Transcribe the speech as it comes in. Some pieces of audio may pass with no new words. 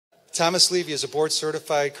Thomas Levy is a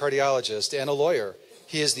board-certified cardiologist and a lawyer.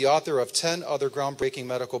 He is the author of 10 other groundbreaking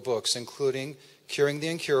medical books, including Curing the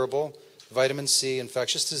Incurable, Vitamin C,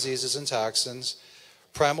 Infectious Diseases and Toxins,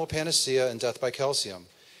 Primal Panacea, and Death by Calcium.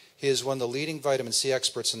 He is one of the leading vitamin C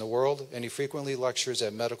experts in the world, and he frequently lectures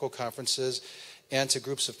at medical conferences and to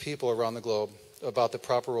groups of people around the globe about the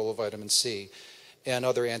proper role of vitamin C and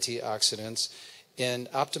other antioxidants in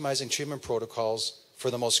optimizing treatment protocols for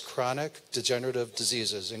the most chronic degenerative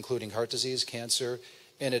diseases, including heart disease, cancer,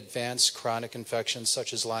 and advanced chronic infections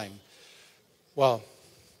such as Lyme. Well,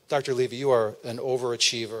 Dr. Levy, you are an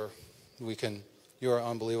overachiever. You are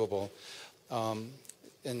unbelievable. And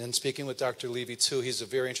then speaking with Dr. Levy, too, he's a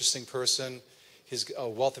very interesting person. He's a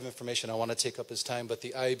wealth of information. I want to take up his time, but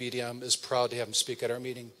the IABDM is proud to have him speak at our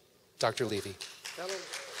meeting. Dr. Levy.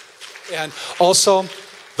 And also,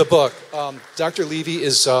 the book. Dr. Levy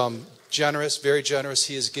is generous, very generous.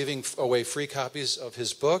 He is giving away free copies of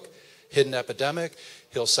his book, Hidden Epidemic.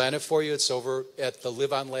 He'll sign it for you. It's over at the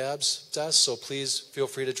Live On Labs desk, so please feel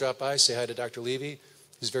free to drop by, say hi to Dr. Levy.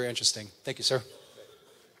 He's very interesting. Thank you, sir.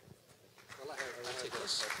 I'll take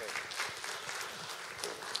this.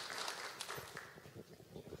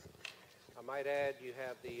 I might add, you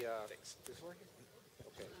have the... Is this working?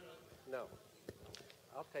 Okay. No.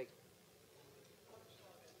 I'll take...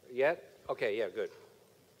 Yet? Okay, yeah, good.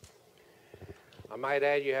 I might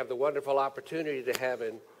add, you have the wonderful opportunity to have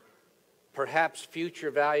an perhaps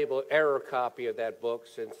future valuable error copy of that book,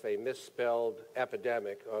 since they misspelled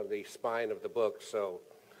epidemic on the spine of the book. So,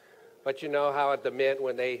 but you know how at the mint,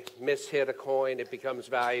 when they mishit a coin, it becomes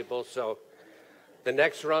valuable. So the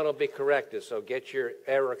next run will be corrected. So get your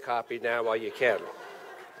error copy now while you can.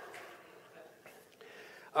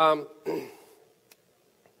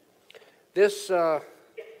 This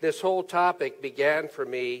whole topic began for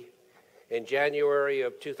me in January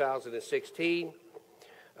of 2016.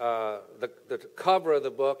 The cover of the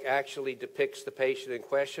book actually depicts the patient in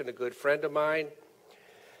question, a good friend of mine.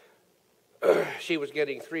 She was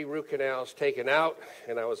getting 3 root canals taken out,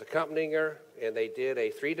 and I was accompanying her, and they did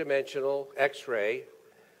a 3-dimensional x-ray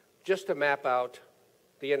just to map out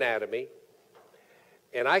the anatomy.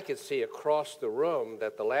 And I could see across the room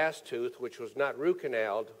that the last tooth, which was not root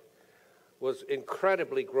canaled, was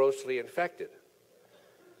incredibly grossly infected.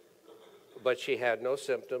 But she had no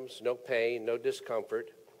symptoms, no pain, no discomfort.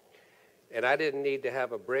 And I didn't need to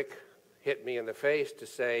have a brick hit me in the face to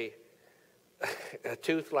say a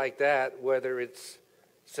tooth like that, whether it's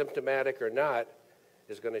symptomatic or not,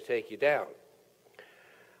 is going to take you down.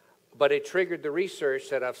 But it triggered the research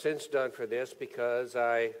that I've since done for this, because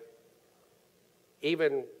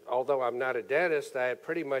although I'm not a dentist, I had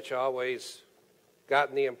pretty much always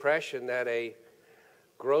gotten the impression that a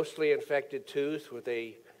grossly infected tooth with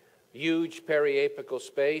a huge periapical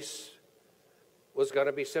space was going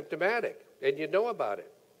to be symptomatic, and you know about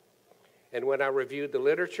it. And when I reviewed the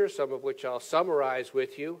literature, some of which I'll summarize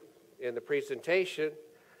with you in the presentation,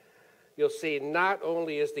 you'll see not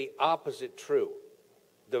only is the opposite true,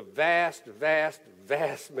 the vast, vast,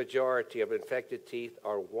 vast majority of infected teeth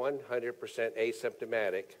are 100%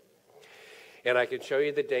 asymptomatic. And I can show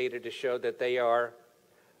you the data to show that they are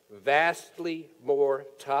vastly more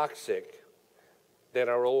toxic than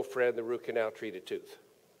our old friend, the root canal treated tooth.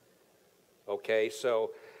 Okay,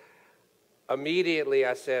 so immediately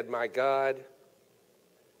I said, my God,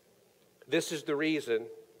 this is the reason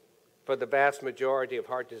for the vast majority of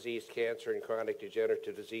heart disease, cancer, and chronic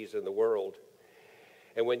degenerative disease in the world.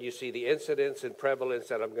 And when you see the incidence and prevalence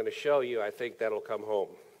that I'm going to show you, I think that'll come home.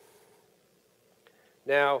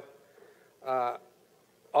 Now,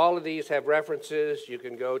 all of these have references. You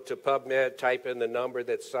can go to PubMed, type in the number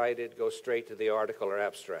that's cited, go straight to the article or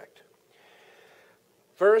abstract.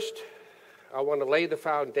 First, I want to lay the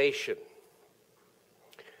foundation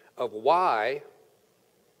of why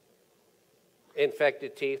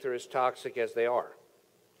infected teeth are as toxic as they are.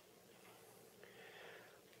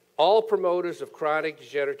 All promoters of chronic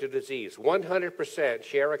degenerative disease, 100%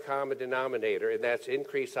 share a common denominator, and that's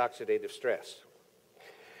increased oxidative stress.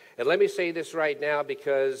 And let me say this right now,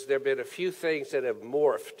 because there have been a few things that have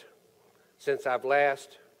morphed since I've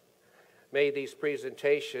last made these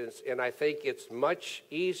presentations, and I think it's much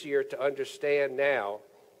easier to understand now,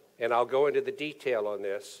 and I'll go into the detail on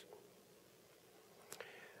this,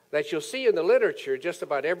 that you'll see in the literature just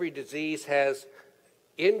about every disease has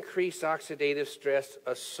increased oxidative stress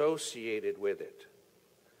associated with it.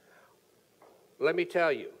 Let me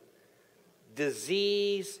tell you,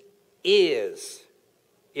 disease is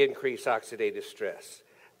increased oxidative stress.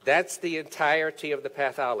 That's the entirety of the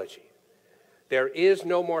pathology. There is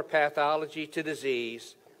no more pathology to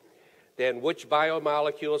disease then which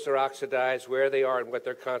biomolecules are oxidized, where they are, and what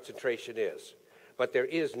their concentration is. But there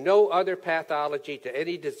is no other pathology to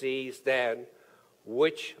any disease than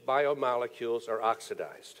which biomolecules are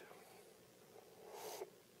oxidized.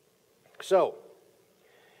 So,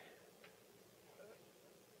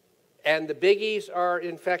 and the biggies are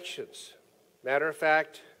infections. Matter of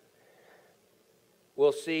fact,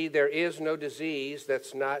 we'll see there is no disease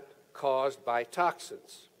that's not caused by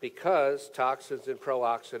toxins, because toxins and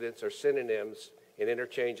pro-oxidants are synonyms in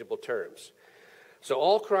interchangeable terms. So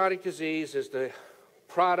all chronic disease is the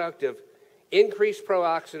product of increased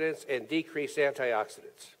pro-oxidants and decreased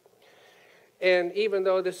antioxidants. And even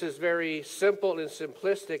though this is very simple and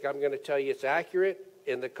simplistic, I'm going to tell you it's accurate,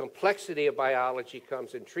 and the complexity of biology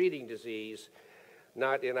comes in treating disease,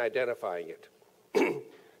 not in identifying it.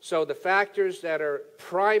 So the factors that are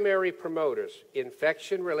primary promoters: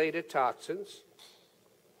 infection-related toxins,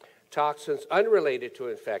 toxins unrelated to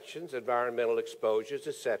infections, environmental exposures,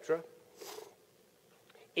 etc.,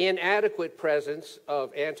 inadequate presence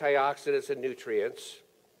of antioxidants and nutrients.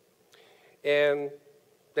 And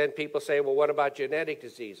then people say, well, what about genetic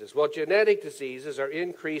diseases? Well, genetic diseases are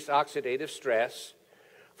increased oxidative stress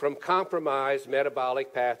from compromised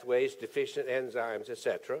metabolic pathways, deficient enzymes,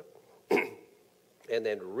 etc. And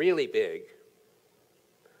then really big,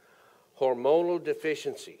 hormonal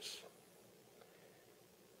deficiencies.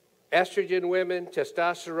 Estrogen women,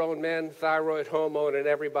 testosterone men, thyroid hormone in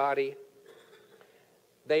everybody,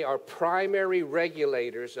 they are primary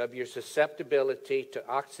regulators of your susceptibility to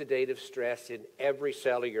oxidative stress in every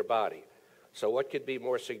cell of your body. So what could be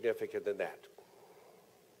more significant than that?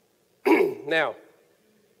 Now,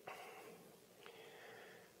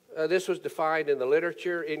 this was defined in the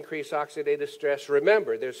literature, increased oxidative stress.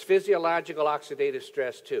 Remember, there's physiological oxidative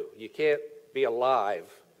stress too. You can't be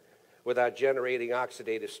alive without generating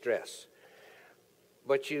oxidative stress.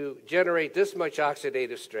 But you generate this much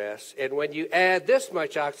oxidative stress, and when you add this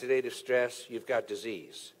much oxidative stress, you've got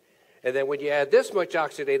disease. And then when you add this much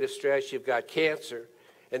oxidative stress, you've got cancer.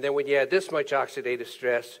 And then when you add this much oxidative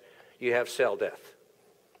stress, you have cell death.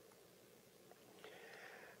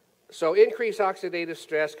 So increased oxidative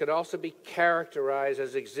stress can also be characterized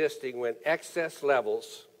as existing when excess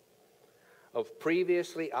levels of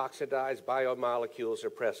previously oxidized biomolecules are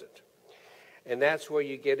present. And that's where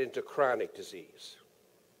you get into chronic disease.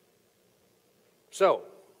 So,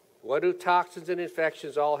 what do toxins and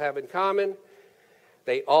infections all have in common?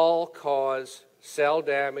 They all cause cell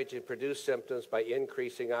damage and produce symptoms by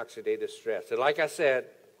increasing oxidative stress. And like I said,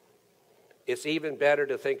 it's even better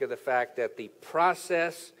to think of the fact that the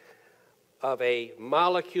process of a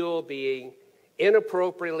molecule being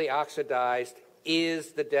inappropriately oxidized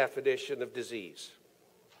is the definition of disease.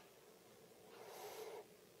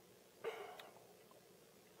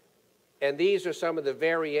 And these are some of the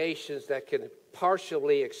variations that can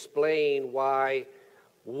partially explain why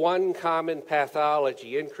one common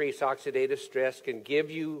pathology, increased oxidative stress, can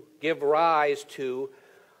give rise to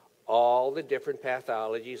all the different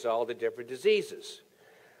pathologies, all the different diseases.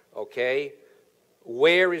 Okay?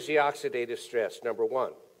 Where is the oxidative stress? Number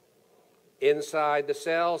one. Inside the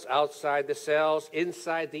cells, outside the cells,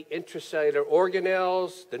 inside the intracellular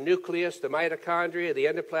organelles, the nucleus, the mitochondria, the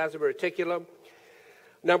endoplasmic reticulum.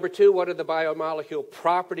 Number two, what are the biomolecule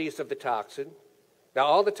properties of the toxin? Now,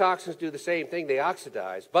 all the toxins do the same thing, they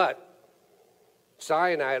oxidize, but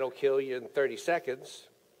cyanide will kill you in 30 seconds.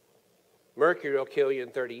 Mercury will kill you in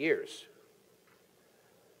 30 years.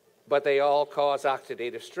 But they all cause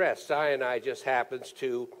oxidative stress. Cyanide just happens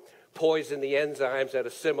to poison the enzymes that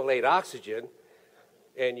assimilate oxygen,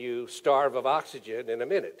 and you starve of oxygen in a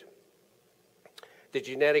minute. The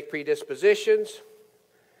genetic predispositions: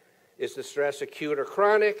 is the stress acute or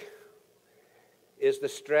chronic? Is the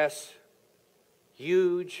stress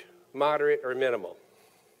huge, moderate, or minimal?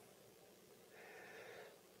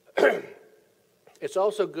 It's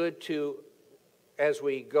also good to, as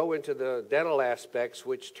we go into the dental aspects,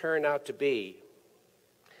 which turn out to be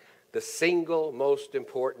the single most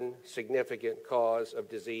important significant cause of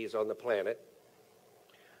disease on the planet,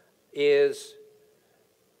 is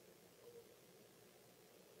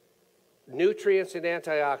nutrients and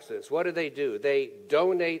antioxidants. What do? They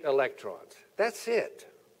donate electrons. That's it.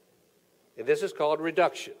 And this is called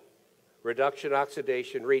reduction. Reduction,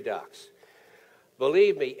 oxidation, redox.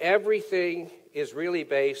 Believe me, everything is really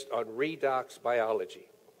based on redox biology.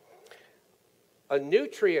 A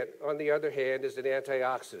nutrient, on the other hand, is an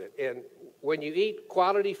antioxidant. And when you eat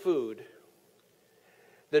quality food,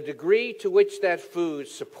 the degree to which that food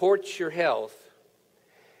supports your health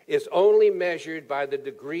is only measured by the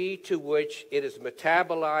degree to which it is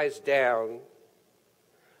metabolized down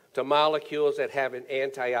to molecules that have an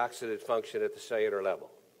antioxidant function at the cellular level.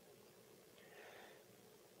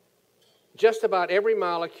 Just about every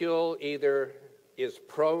molecule either is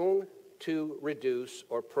prone to reduce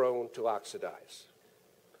or prone to oxidize.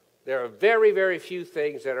 There are very, very few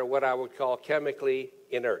things that are what I would call chemically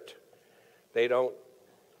inert. They don't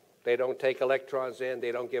take electrons in,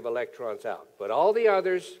 they don't give electrons out. But all the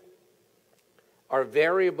others are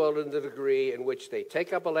variable in the degree in which they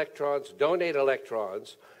take up electrons, donate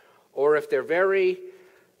electrons, or if they're very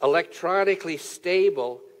electronically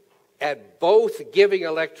stable at both giving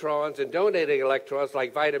electrons and donating electrons,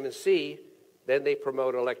 like vitamin C, then they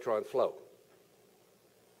promote electron flow.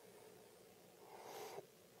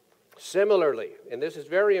 Similarly, and this is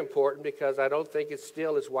very important because I don't think it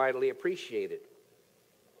still is widely appreciated,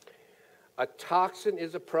 a toxin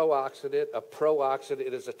is a pro-oxidant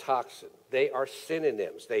is a toxin. They are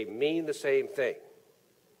synonyms. They mean the same thing,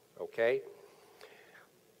 okay?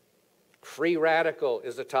 Free radical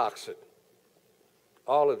is a toxin.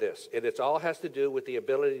 All of this. It all has to do with the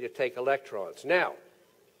ability to take electrons. Now,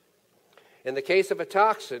 in the case of a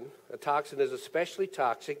toxin is especially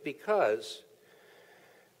toxic because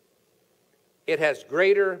it has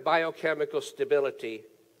greater biochemical stability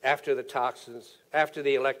after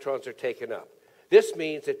the electrons are taken up. This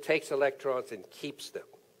means it takes electrons and keeps them.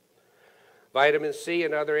 Vitamin C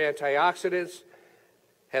and other antioxidants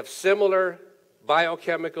have similar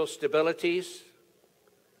biochemical stabilities,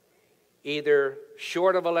 either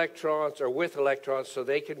short of electrons or with electrons, so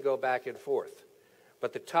they can go back and forth.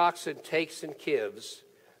 But the toxin takes and gives.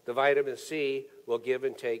 The vitamin C will give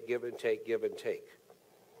and take, give and take, give and take.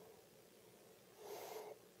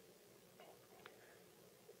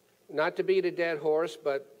 Not to beat a dead horse,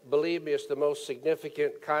 but believe me, it's the most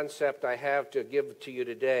significant concept I have to give to you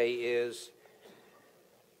today is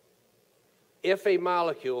if a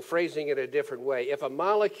molecule, phrasing it a different way, if a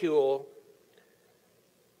molecule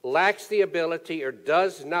lacks the ability or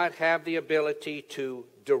does not have the ability to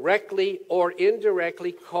directly or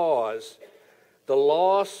indirectly cause the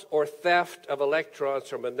loss or theft of electrons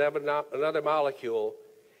from another molecule,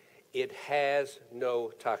 it has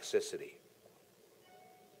no toxicity.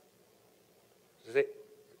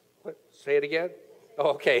 Say it again? Oh,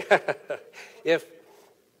 okay. If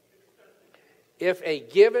a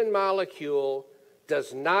given molecule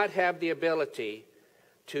does not have the ability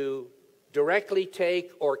to directly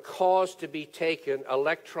take or cause to be taken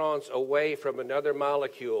electrons away from another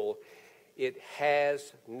molecule, it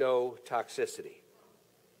has no toxicity.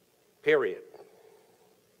 Period.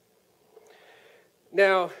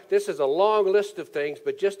 Now, this is a long list of things,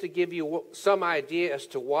 but just to give you some idea as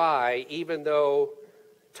to why, even though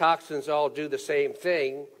toxins all do the same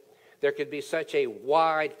thing, there could be such a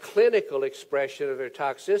wide clinical expression of their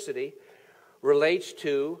toxicity, relates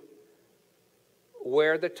to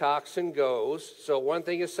where the toxin goes. So one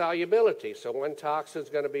thing is solubility. So one toxin is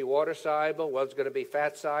going to be water soluble, one's going to be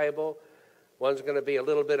fat soluble, one's going to be a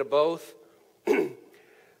little bit of both.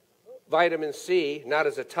 Vitamin C, not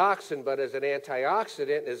as a toxin but as an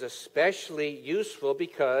antioxidant, is especially useful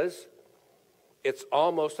because it's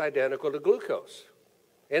almost identical to glucose.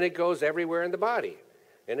 And it goes everywhere in the body.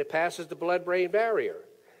 And it passes the blood-brain barrier.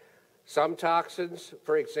 Some toxins,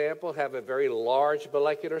 for example, have a very large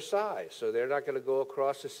molecular size, so they're not going to go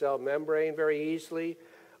across the cell membrane very easily.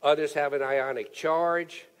 Others have an ionic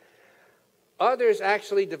charge. Others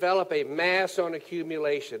actually develop a mass on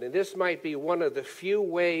accumulation, and this might be one of the few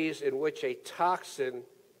ways in which a toxin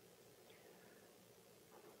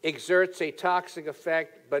exerts a toxic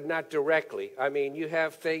effect, but not directly. I mean, you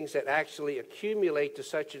have things that actually accumulate to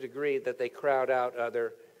such a degree that they crowd out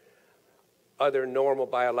other normal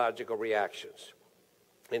biological reactions.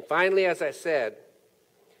 And finally, as I said,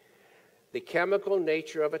 the chemical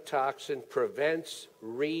nature of a toxin prevents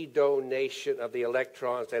redonation of the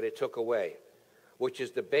electrons that it took away, which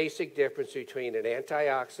is the basic difference between an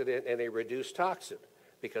antioxidant and a reduced toxin.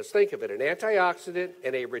 Because think of it, an antioxidant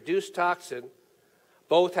and a reduced toxin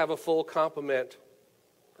both have a full complement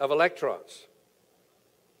of electrons,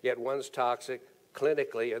 yet one's toxic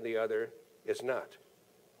clinically and the other is not.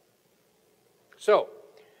 So,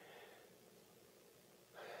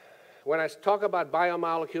 when I talk about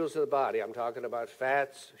biomolecules of the body, I'm talking about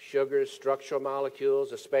fats, sugars, structural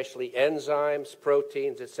molecules, especially enzymes,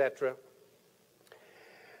 proteins, etc.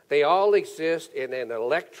 They all exist in an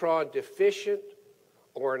electron deficient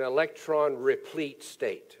or an electron replete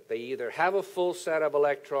state. They either have a full set of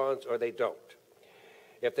electrons or they don't.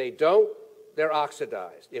 If they don't, they're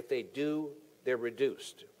oxidized. If they do, they're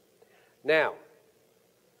reduced. Now,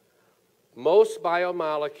 most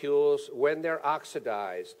biomolecules, when they're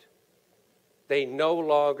oxidized, they no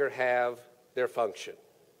longer have their function.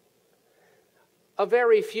 A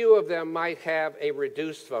very few of them might have a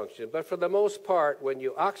reduced function, but for the most part, when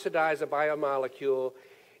you oxidize a biomolecule,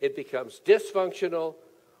 it becomes dysfunctional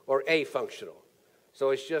or afunctional.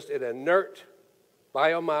 So it's just an inert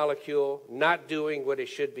biomolecule not doing what it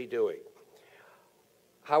should be doing.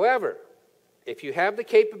 However, if you have the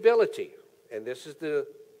capability, and this is the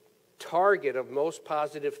target of most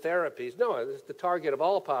positive therapies, no, this is the target of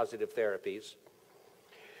all positive therapies,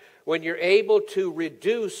 when you're able to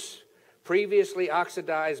reduce previously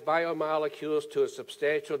oxidized biomolecules to a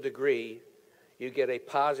substantial degree, you get a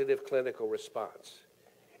positive clinical response.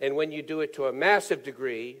 And when you do it to a massive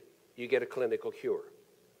degree, you get a clinical cure.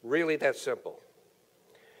 Really that simple.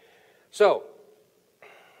 So,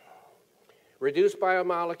 reduced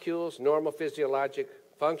biomolecules, normal physiologic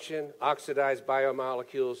function, oxidized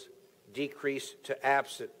biomolecules, decrease to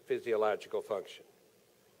absent physiological function.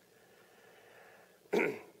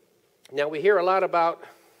 Now we hear a lot about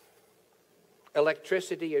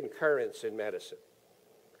electricity and currents in medicine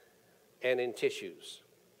and in tissues.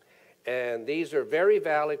 And these are very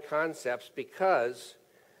valid concepts because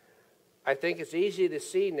I think it's easy to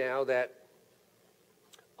see now that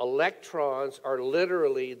electrons are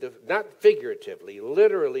literally, not figuratively,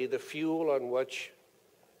 literally the fuel on which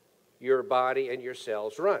your body and your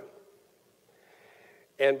cells run.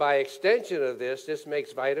 And by extension of this, this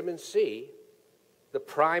makes vitamin C the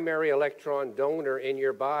primary electron donor in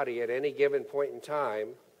your body at any given point in time,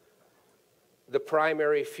 the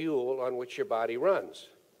primary fuel on which your body runs.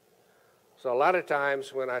 So a lot of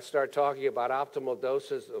times when I start talking about optimal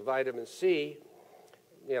doses of vitamin C,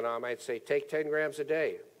 I might say, take 10 grams a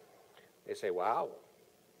day. They say, wow.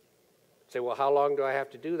 I say, well, how long do I have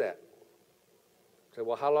to do that? I say,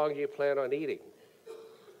 well, how long do you plan on eating?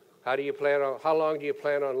 How long do you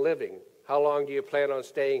plan on living? How long do you plan on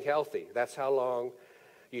staying healthy? That's how long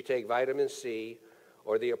you take vitamin C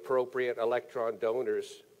or the appropriate electron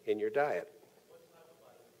donors in your diet.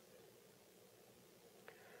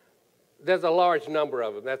 There's a large number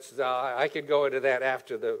of them. I could go into that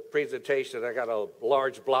after the presentation. I got a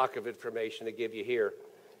large block of information to give you here,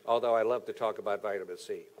 although I love to talk about vitamin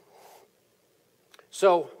C.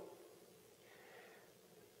 So,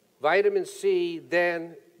 vitamin C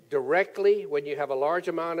then directly, when you have a large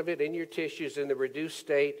amount of it in your tissues in the reduced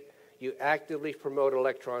state, you actively promote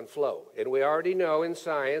electron flow. And we already know in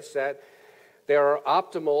science that there are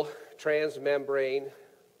optimal transmembrane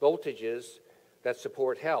voltages that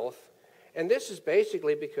support health. And this is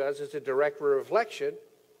basically because it's a direct reflection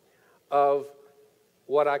of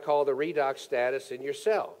what I call the redox status in your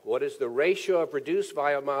cell. What is the ratio of reduced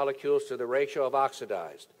biomolecules to the ratio of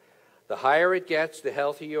oxidized? The higher it gets, the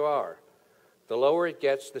healthier you are. The lower it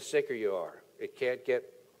gets, the sicker you are. It can't get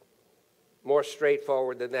more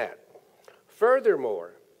straightforward than that.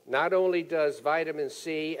 Furthermore, not only does vitamin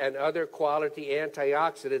C and other quality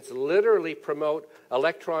antioxidants literally promote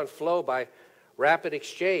electron flow by rapid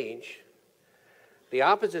exchange, the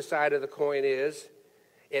opposite side of the coin is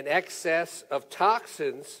in excess of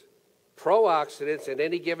toxins, pro-oxidants in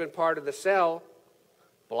any given part of the cell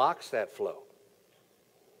blocks that flow.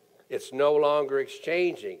 It's no longer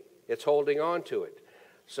exchanging. It's holding on to it.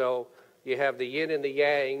 So you have the yin and the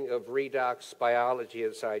yang of redox biology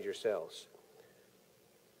inside your cells.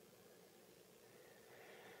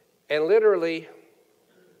 And literally,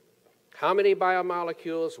 how many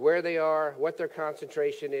biomolecules, where they are, what their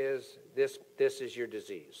concentration is, this is your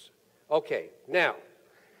disease. Okay, now,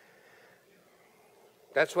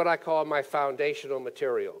 that's what I call my foundational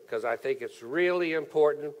material, because I think it's really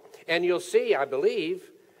important. And you'll see, I believe,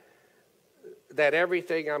 that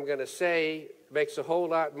everything I'm going to say makes a whole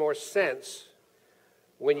lot more sense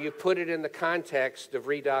when you put it in the context of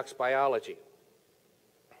redox biology.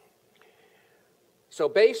 So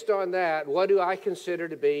based on that, what do I consider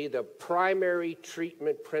to be the primary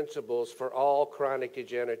treatment principles for all chronic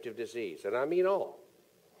degenerative disease? And I mean all.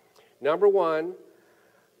 Number one,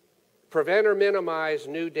 prevent or minimize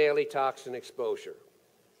new daily toxin exposure.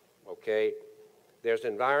 Okay? There's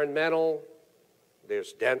environmental,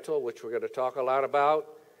 there's dental, which we're going to talk a lot about.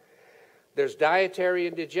 There's dietary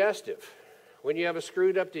and digestive. When you have a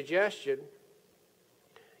screwed up digestion,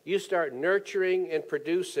 you start nurturing and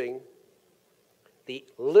producing the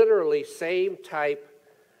literally same type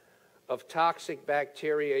of toxic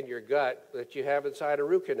bacteria in your gut that you have inside a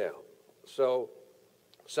root canal. So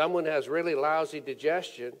someone has really lousy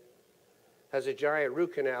digestion has a giant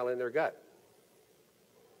root canal in their gut.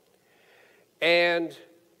 And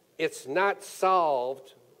it's not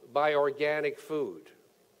solved by organic food.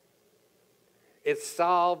 It's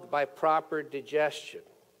solved by proper digestion.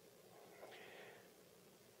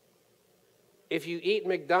 if you eat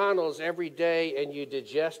McDonald's every day and you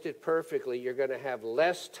digest it perfectly, you're going to have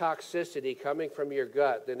less toxicity coming from your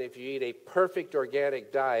gut than if you eat a perfect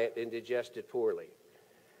organic diet and digest it poorly.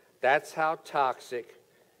 That's how toxic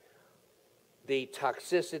the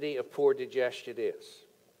toxicity of poor digestion is.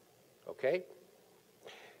 Okay?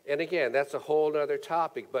 And again, that's a whole other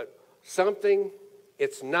topic, but something,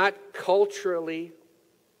 it's not culturally,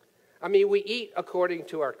 I mean, we eat according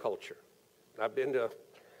to our culture. I've been to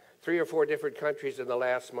 3 or 4 different countries in the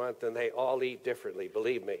last month, and they all eat differently,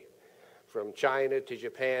 believe me. From China to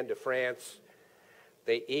Japan to France,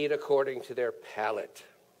 they eat according to their palate.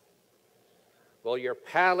 Well, your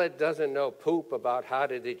palate doesn't know poop about how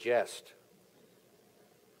to digest.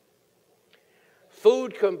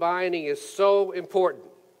 Food combining is so important.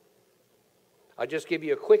 I'll just give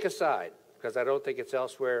you a quick aside, because I don't think it's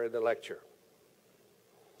elsewhere in the lecture.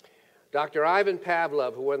 Dr. Ivan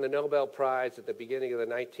Pavlov, who won the Nobel Prize at the beginning of the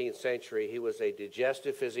 19th century, he was a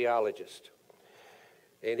digestive physiologist.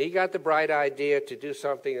 And he got the bright idea to do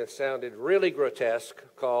something that sounded really grotesque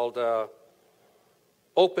called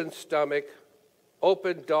open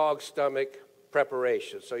dog stomach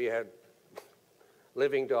preparation. So you had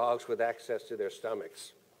living dogs with access to their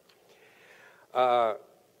stomachs.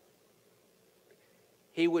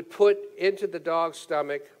 He would put into the dog's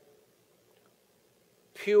stomach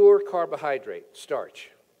pure carbohydrate,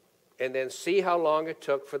 starch, and then see how long it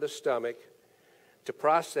took for the stomach to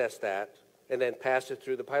process that and then pass it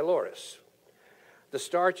through the pylorus. The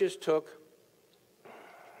starches took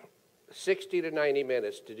 60 to 90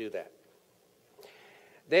 minutes to do that.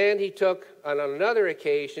 Then he took, on another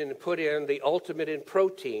occasion, and put in the ultimate in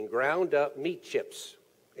protein, ground up meat chips,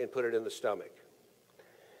 and put it in the stomach.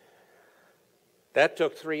 That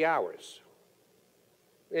took 3 hours.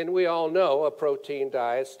 And we all know a protein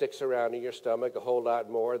diet sticks around in your stomach a whole lot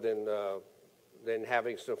more than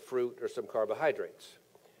having some fruit or some carbohydrates.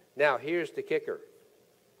 Now, here's the kicker.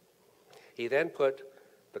 He then put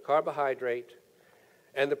the carbohydrate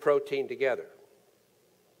and the protein together.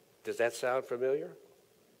 Does that sound familiar?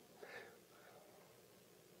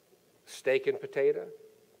 Steak and potato?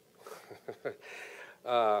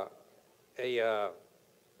 A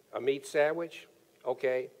meat sandwich?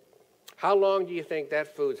 Okay. How long do you think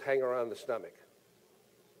that food's hang around the stomach?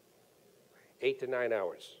 8 to 9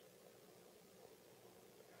 hours.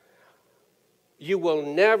 You will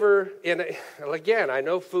never, again, I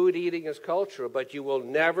know food eating is cultural, but you will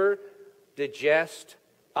never digest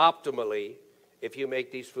optimally if you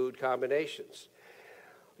make these food combinations.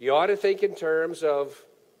 You ought to think in terms of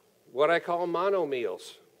what I call mono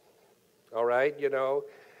meals. All right, you know,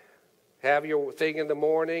 have your thing in the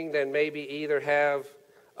morning, then maybe either have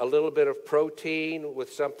a little bit of protein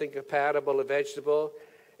with something compatible, a vegetable,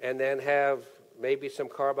 and then have maybe some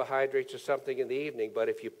carbohydrates or something in the evening. But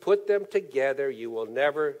if you put them together, you will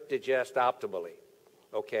never digest optimally.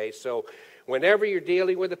 Okay, so whenever you're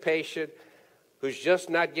dealing with a patient who's just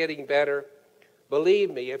not getting better, believe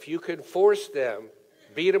me, if you can force them,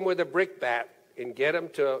 beat them with a brick bat, and get them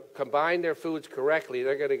to combine their foods correctly,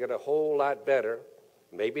 they're going to get a whole lot better.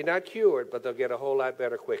 Maybe not cured, but they'll get a whole lot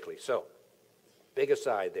better quickly. So, big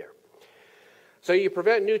aside there. So you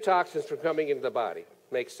prevent new toxins from coming into the body.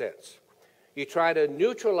 Makes sense. You try to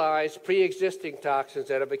neutralize pre-existing toxins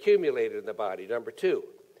that have accumulated in the body, number 2.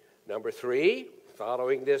 Number 3,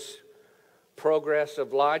 following this progress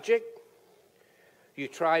of logic, you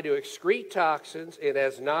try to excrete toxins in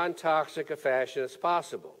as non-toxic a fashion as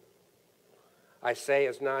possible. I say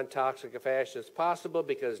as non-toxic a fashion as possible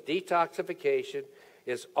because detoxification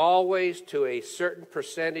is always to a certain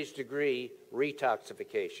percentage degree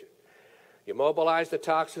retoxification. You mobilize the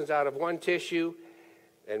toxins out of one tissue,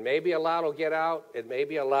 and maybe a lot will get out, and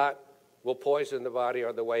maybe a lot will poison the body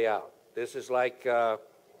on the way out. This is like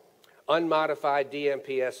unmodified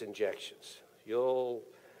DMPS injections. You'll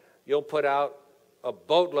put out a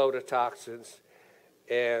boatload of toxins,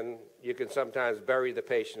 and you can sometimes bury the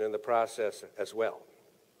patient in the process as well.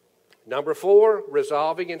 Number 4,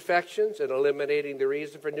 resolving infections and eliminating the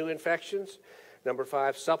reason for new infections. Number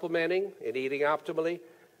 5, supplementing and eating optimally.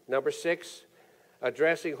 Number 6,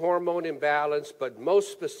 addressing hormone imbalance, but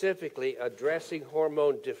most specifically addressing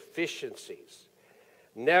hormone deficiencies.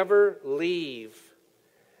 Never leave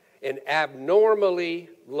an abnormally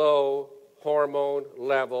low hormone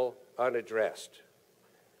level unaddressed.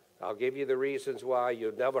 I'll give you the reasons why.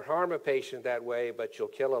 You'll never harm a patient that way, but you'll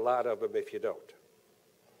kill a lot of them if you don't.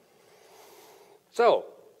 So,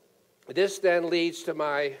 this then leads to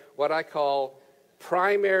my, what I call,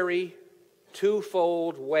 primary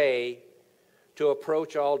twofold way to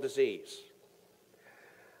approach all disease.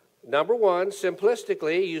 Number 1,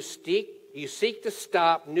 simplistically, you you seek to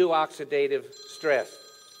stop new oxidative stress.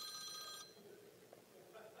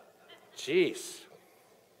 Jeez.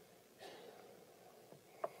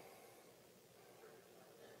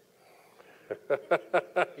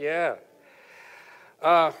 Yeah.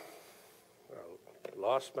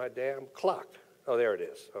 Lost my damn clock. Oh, there it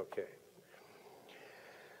is. Okay.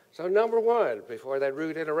 So number one, before that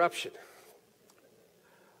rude interruption,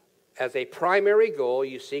 as a primary goal,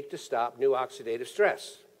 you seek to stop new oxidative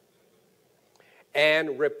stress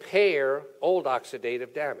and repair old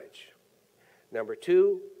oxidative damage. Number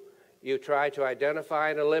two, you try to identify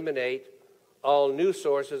and eliminate all new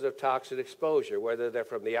sources of toxin exposure, whether they're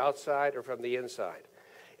from the outside or from the inside.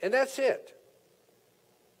 And that's it.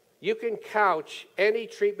 You can couch any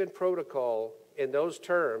treatment protocol in those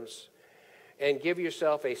terms and give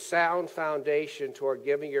yourself a sound foundation toward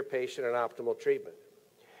giving your patient an optimal treatment.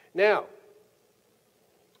 Now,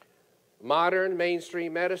 modern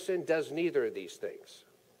mainstream medicine does neither of these things.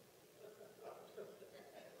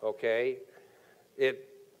 Okay? It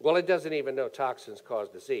doesn't even know toxins cause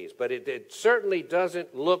disease, but it certainly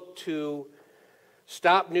doesn't look to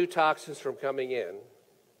stop new toxins from coming in.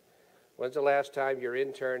 When's the last time your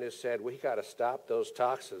intern has said, we got to stop those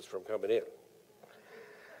toxins from coming in?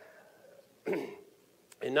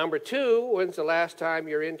 And number two, when's the last time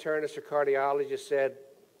your internist or cardiologist said,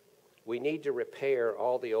 we need to repair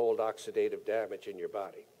all the old oxidative damage in your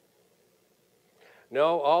body?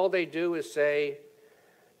 No, all they do is say,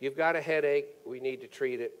 you've got a headache, we need to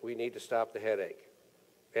treat it, we need to stop the headache.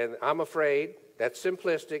 And I'm afraid that's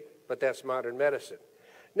simplistic, but that's modern medicine.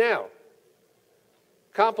 Now,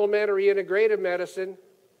 complementary integrative medicine,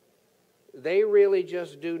 they really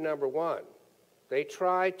just do number one. They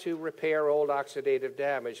try to repair old oxidative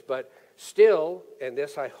damage, but still, and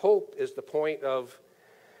this I hope is the point of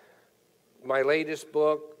my latest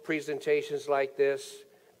book, presentations like this,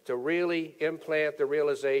 to really implant the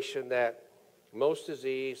realization that most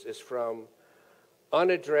disease is from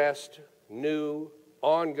unaddressed, new,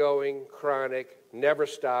 ongoing, chronic, never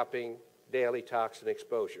stopping daily toxin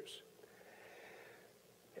exposures.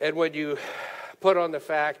 And when you put on the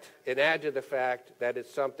fact and add to the fact that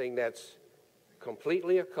it's something that's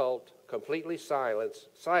completely occult, completely silent,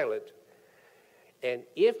 and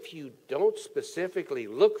if you don't specifically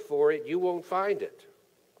look for it, you won't find it.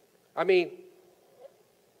 I mean,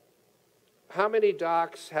 how many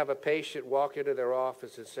docs have a patient walk into their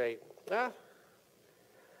office and say,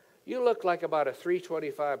 you look like about a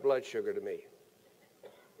 325 blood sugar to me?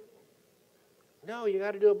 No, you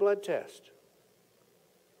got to do a blood test.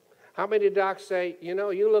 How many docs say,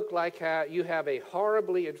 you look like you have a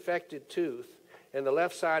horribly infected tooth in the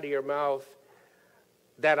left side of your mouth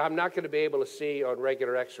that I'm not going to be able to see on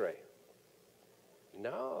regular x-ray?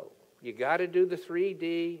 No, you got to do the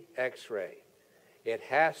 3D x-ray. It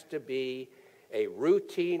has to be a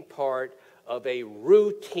routine part of a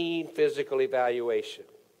routine physical evaluation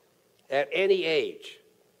at any age.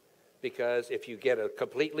 Because if you get a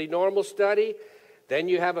completely normal study, then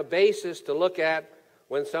you have a basis to look at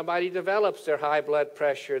when somebody develops their high blood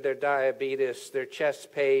pressure, their diabetes, their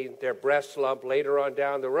chest pain, their breast lump later on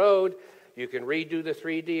down the road. You can redo the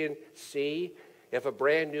 3D and see if a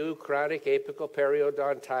brand new chronic apical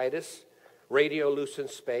periodontitis radiolucent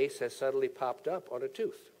space has suddenly popped up on a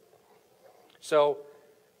tooth. So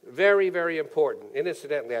very, very important. And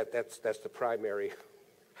incidentally, that's the primary.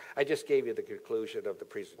 I just gave you the conclusion of the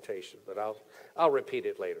presentation, but I'll repeat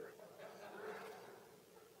it later.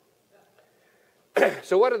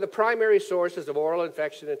 So what are the primary sources of oral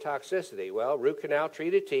infection and toxicity? Well, root canal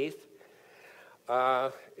treated teeth.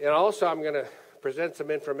 And also I'm going to present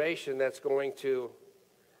some information that's going to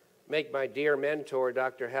make my dear mentor,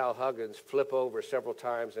 Dr. Hal Huggins, flip over several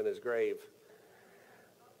times in his grave.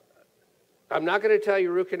 I'm not going to tell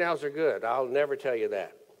you root canals are good. I'll never tell you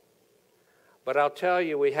that. But I'll tell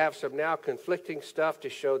you we have some now conflicting stuff to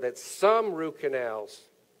show that some root canals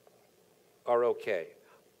are okay.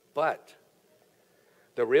 But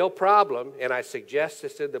the real problem, and I suggest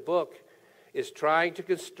this in the book, is trying to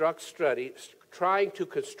construct studies,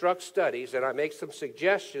 and I make some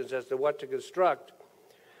suggestions as to what to construct,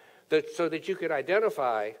 so that you can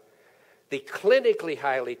identify the clinically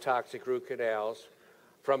highly toxic root canals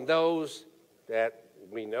from those that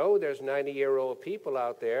we know there's 90-year-old people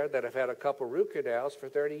out there that have had a couple root canals for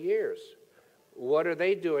 30 years. What are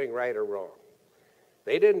they doing right or wrong?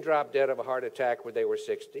 They didn't drop dead of a heart attack when they were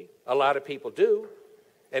 60. A lot of people do.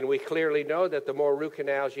 And we clearly know that the more root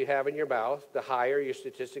canals you have in your mouth, the higher your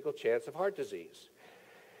statistical chance of heart disease.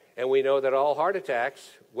 And we know that all heart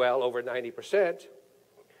attacks, well over 90%,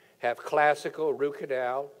 have classical root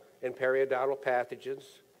canal and periodontal pathogens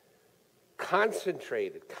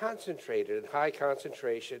concentrated in high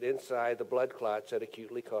concentration inside the blood clots that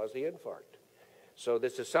acutely cause the infarct. So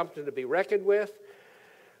this is something to be reckoned with,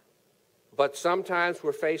 but sometimes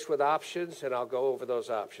we're faced with options, and I'll go over those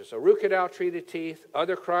options. So root canal treated teeth,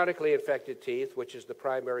 other chronically infected teeth, which is the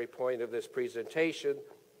primary point of this presentation.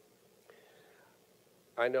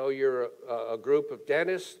 I know you're a group of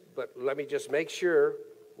dentists, but let me just make sure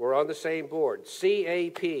we're on the same board.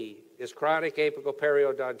 CAP is chronic apical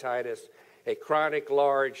periodontitis, a chronic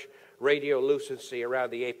large radiolucency around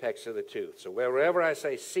the apex of the tooth. So wherever I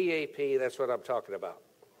say CAP, that's what I'm talking about.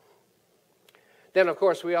 Then, of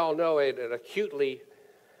course, we all know an acutely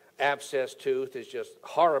abscessed tooth is just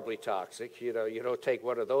horribly toxic. You know, you don't take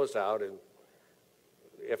one of those out, and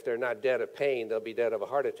if they're not dead of pain, they'll be dead of a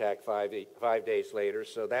heart attack 5 days later,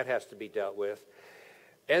 so that has to be dealt with.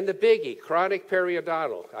 And the biggie, chronic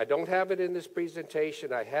periodontal. I don't have it in this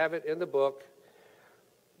presentation. I have it in the book.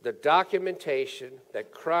 The documentation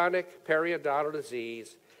that chronic periodontal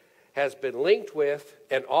disease has been linked with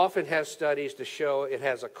and often has studies to show it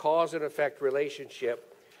has a cause and effect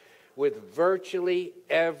relationship with virtually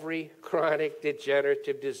every chronic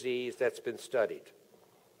degenerative disease that's been studied.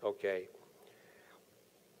 Okay.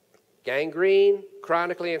 Gangrene,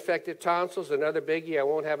 chronically infected tonsils, another biggie I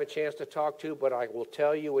won't have a chance to talk to, but I will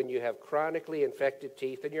tell you when you have chronically infected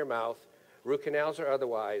teeth in your mouth, root canals or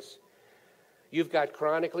otherwise, you've got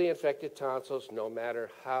chronically infected tonsils no matter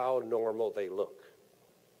how normal they look.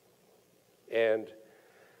 And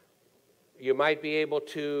you might be able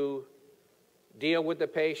to deal with the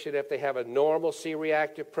patient if they have a normal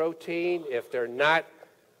C-reactive protein, if they're not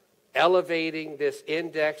elevating this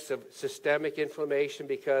index of systemic inflammation,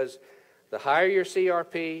 because the higher your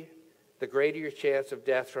CRP, the greater your chance of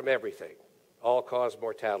death from everything, all-cause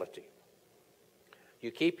mortality.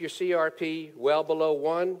 You keep your CRP well below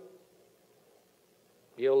 1,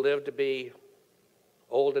 you'll live to be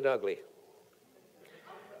old and ugly.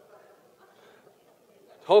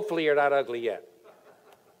 Hopefully you're not ugly yet.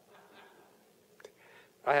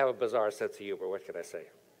 I have a bizarre sense of humor, what can I say?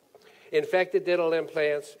 Infected dental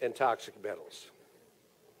implants and toxic metals.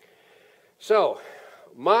 So,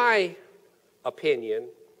 my opinion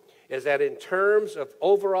is that in terms of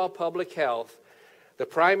overall public health, the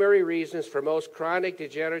primary reasons for most chronic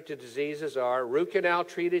degenerative diseases are root canal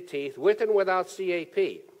treated teeth with and without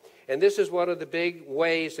CAP. And this is one of the big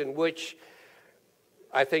ways in which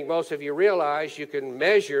I think most of you realize you can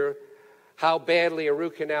measure how badly a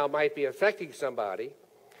root canal might be affecting somebody,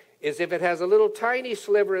 is if it has a little tiny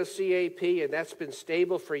sliver of CAP and that's been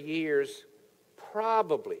stable for years,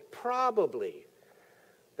 probably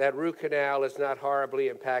that root canal is not horribly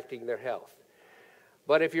impacting their health.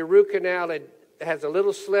 But if your root canal has a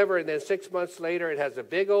little sliver and then 6 months later it has a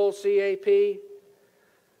big old CAP,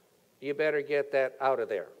 you better get that out of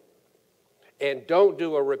there. And don't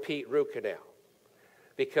do a repeat root canal,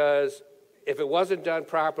 because if it wasn't done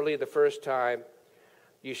properly the first time,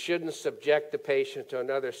 you shouldn't subject the patient to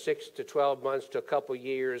another 6 to 12 months to a couple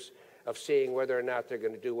years of seeing whether or not they're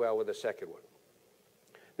going to do well with the second one.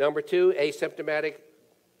 Number 2, asymptomatic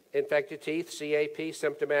infected teeth, CAP,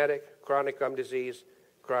 symptomatic, chronic gum disease,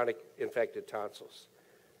 chronic infected tonsils.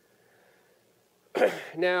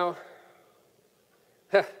 Now,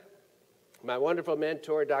 my wonderful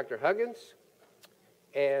mentor, Dr. Huggins,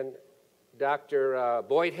 and Dr.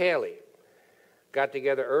 Boyd Haley got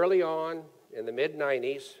together early on in the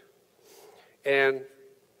mid-90s, and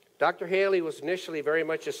Dr. Haley was initially very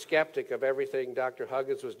much a skeptic of everything Dr.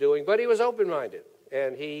 Huggins was doing, but he was open-minded,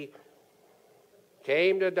 and he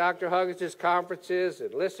came to Dr. Huggins' conferences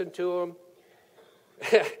and listened to him.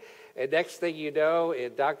 And next thing you know,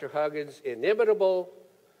 in Dr. Huggins' inimitable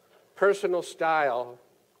personal style,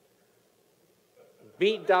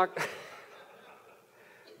 beat Dr.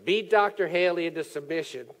 Haley into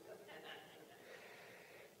submission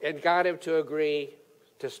and got him to agree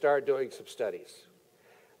to start doing some studies.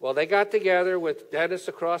 Well, they got together with dentists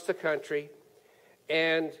across the country,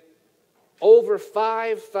 and over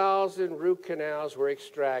 5,000 root canals were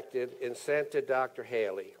extracted and sent to Dr.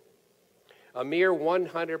 Haley. A mere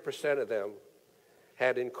 100% of them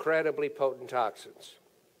had incredibly potent toxins.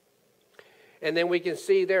 And then we can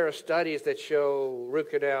see there are studies that show root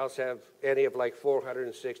canals have any of like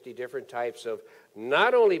 460 different types of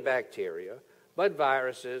not only bacteria, but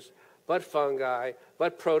viruses, but fungi,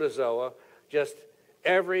 but protozoa, just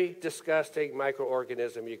every disgusting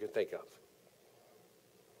microorganism you can think of.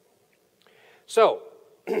 So,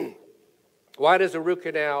 why is a root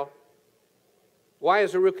canal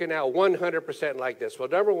 100% like this? Well,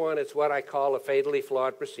 number one, it's what I call a fatally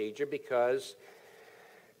flawed procedure, because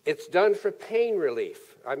It's done for pain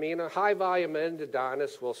relief. I mean, a high-volume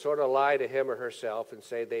endodontist will sort of lie to him or herself and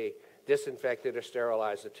say they disinfected or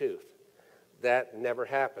sterilized the tooth. That never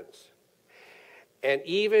happens. And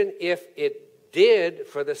even if it did,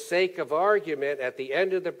 for the sake of argument, at the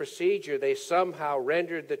end of the procedure, they somehow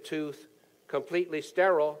rendered the tooth completely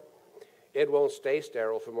sterile, it won't stay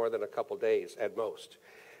sterile for more than a couple days at most,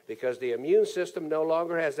 because the immune system no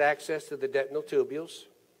longer has access to the dental tubules,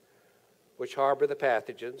 which harbor the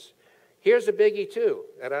pathogens. Here's a biggie too,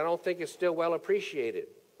 and I don't think it's still well appreciated.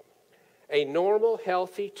 A normal,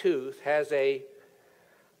 healthy tooth has a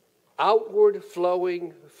outward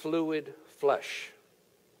flowing fluid flush.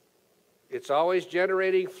 It's always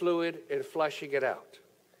generating fluid and flushing it out.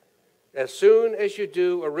 As soon as you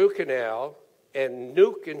do a root canal and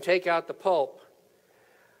nuke and take out the pulp,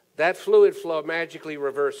 that fluid flow magically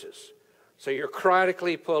reverses. So you're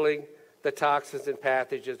chronically pulling the toxins and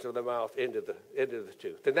pathogens of the mouth into the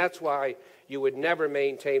tooth. And that's why you would never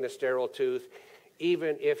maintain a sterile tooth,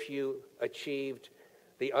 even if you achieved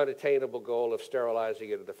the unattainable goal of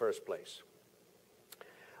sterilizing it in the first place.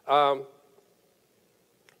 The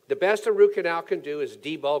best a root canal can do is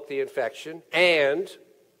debulk the infection and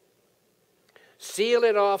seal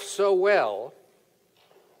it off so well,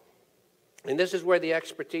 and this is where the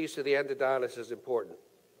expertise of the endodontist is important.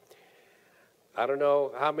 I don't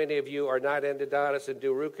know how many of you are not endodontists and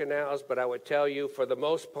do root canals, but I would tell you, for the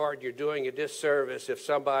most part, you're doing a disservice if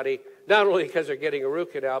somebody, not only because they're getting a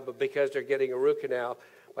root canal, but because they're getting a root canal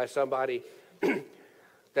by somebody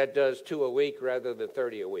that does 2 a week rather than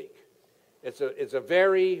 30 a week. It's a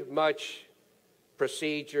very much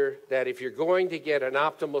procedure that if you're going to get an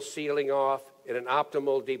optimal sealing off and an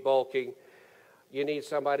optimal debulking, you need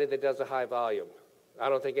somebody that does a high volume. I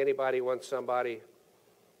don't think anybody wants somebody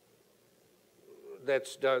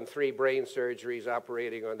that's done 3 brain surgeries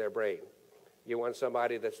operating on their brain. You want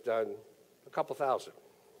somebody that's done a couple thousand.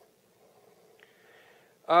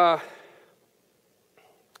 The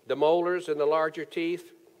molars and the larger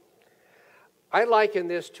teeth, I liken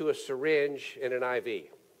this to a syringe and an IV.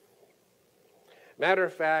 Matter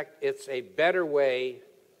of fact, it's a better way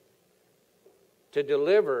to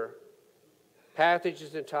deliver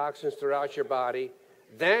pathogens and toxins throughout your body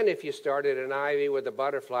than if you started an IV with a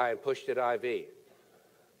butterfly and pushed it IV.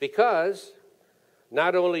 Because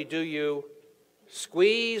not only do you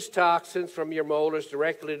squeeze toxins from your molars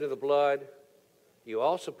directly into the blood, you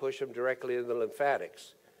also push them directly into the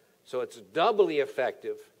lymphatics. So it's doubly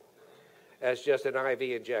effective as just an IV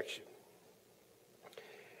injection.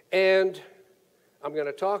 And I'm going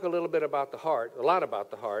to talk a little bit about the heart, a lot about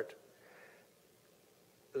the heart.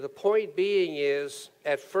 The point being is,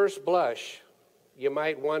 at first blush, you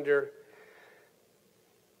might wonder,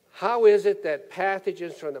 how is it that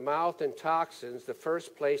pathogens from the mouth and toxins, the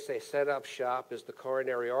first place they set up shop is the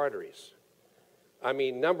coronary arteries? I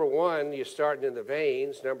mean, number one, you're starting in the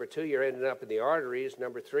veins. Number two, you're ending up in the arteries.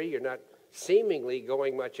 Number three, you're not seemingly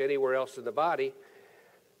going much anywhere else in the body.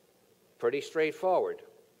 Pretty straightforward.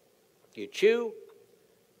 You chew,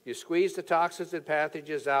 you squeeze the toxins and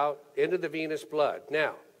pathogens out into the venous blood.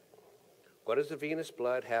 Now, what does the venous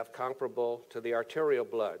blood have comparable to the arterial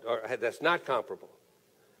blood, or that's not comparable?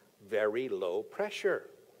 Very low pressure.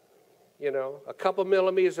 You know, a couple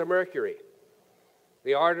millimeters of mercury.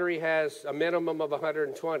 The artery has a minimum of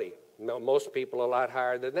 120. No, most people a lot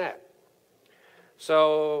higher than that.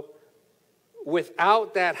 So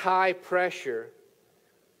without that high pressure,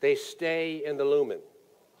 they stay in the lumen.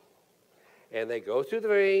 And they go through the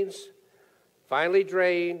veins, finally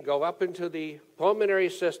drain, go up into the pulmonary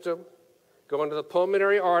system, go into the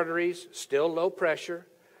pulmonary arteries, still low pressure,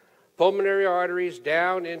 pulmonary arteries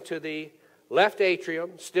down into the left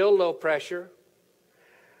atrium, still low pressure,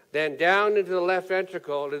 then down into the left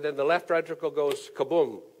ventricle, and then the left ventricle goes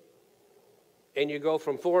kaboom. And you go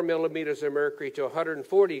from 4 millimeters of mercury to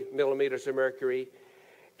 140 millimeters of mercury,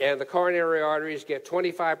 and the coronary arteries get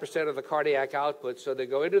 25% of the cardiac output, so they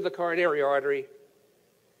go into the coronary artery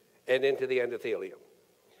and into the endothelium.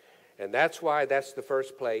 And that's why that's the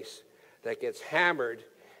first place that gets hammered,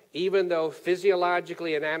 even though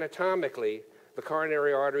physiologically and anatomically, the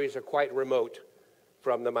coronary arteries are quite remote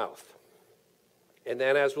from the mouth. And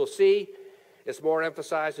then, as we'll see, it's more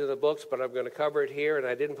emphasized in the books, but I'm going to cover it here, and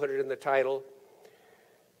I didn't put it in the title.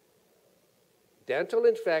 Dental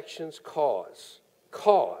infections cause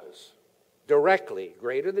directly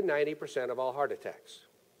greater than 90% of all heart attacks.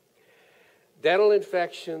 Dental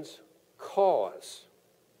infections cause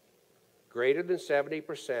greater than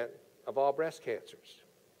 70% of all breast cancers.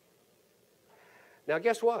 Now,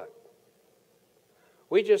 guess what?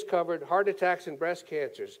 We just covered heart attacks and breast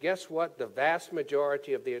cancers. Guess what the vast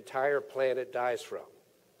majority of the entire planet dies from?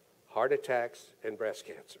 heart attacks, and breast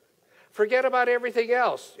cancer. Forget about everything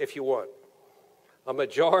else if you want.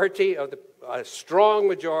 A strong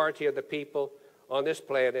majority of the people on this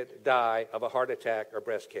planet die of a heart attack or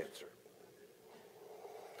breast cancer.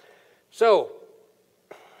 So,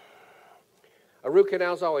 a root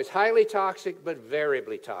canal is always highly toxic, but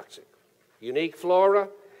variably toxic. Unique flora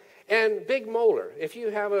and big molar. If you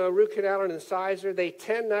have a root canal and incisor, they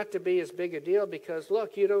tend not to be as big a deal because,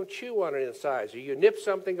 look, you don't chew on an incisor. You nip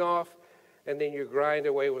something off, and then you grind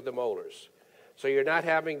away with the molars. So you're not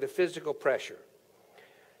having the physical pressure.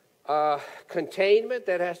 Containment,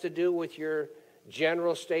 that has to do with your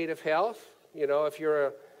general state of health. You know, if you're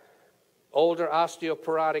an older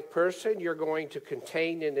osteoporotic person, you're going to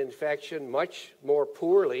contain an infection much more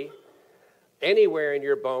poorly anywhere in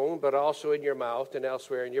your bone, but also in your mouth and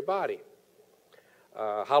elsewhere in your body.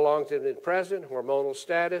 How long has it been present? Hormonal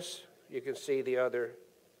status. You can see the other.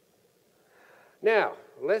 Now,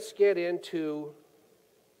 let's get into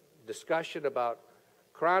discussion about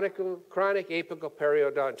chronic apical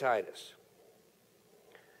periodontitis,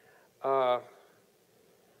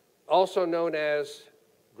 also known as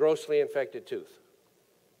grossly infected tooth.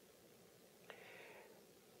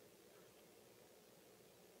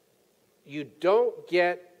 You don't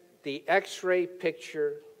get the X-ray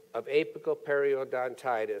picture of apical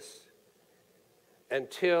periodontitis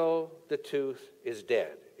until the tooth is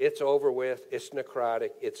dead. It's over with, it's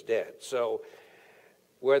necrotic, it's dead. So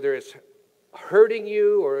whether it's hurting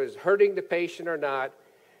you or is hurting the patient or not,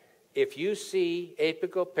 if you see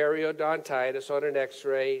apical periodontitis on an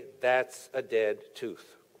X-ray, that's a dead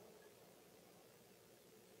tooth.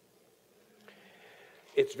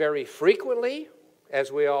 It's very frequently,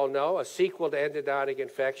 as we all know, a sequel to endodontic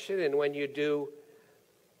infection, and when you do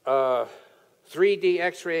 3D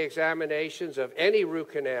X-ray examinations of any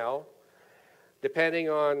root canal, depending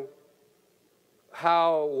on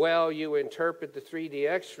how well you interpret the 3D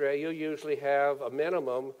X-ray, you'll usually have a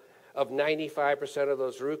minimum of 95% of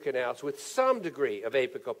those root canals with some degree of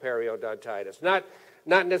apical periodontitis.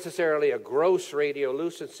 Not necessarily a gross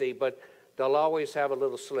radiolucency, but they'll always have a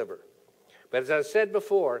little sliver. But as I said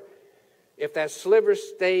before, if that sliver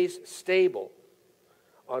stays stable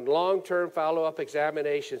on long-term follow-up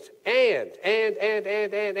examinations and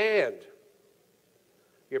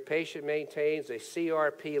your patient maintains a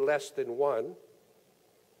CRP less than 1,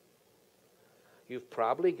 you've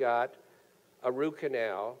probably got a root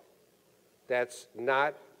canal that's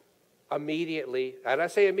not immediately, and I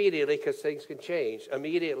say immediately because things can change,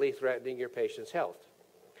 immediately threatening your patient's health.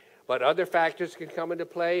 But other factors can come into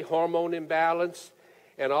play, hormone imbalance,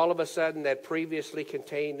 and all of a sudden that previously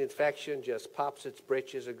contained infection just pops its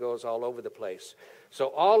britches and goes all over the place. So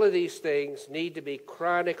all of these things need to be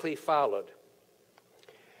chronically followed.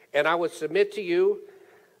 And I would submit to you,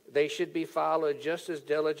 they should be followed just as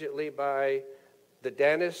diligently by the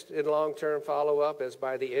dentist in long-term follow-up as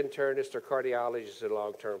by the internist or cardiologist in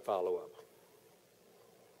long-term follow-up.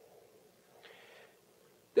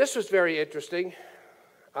 This was very interesting,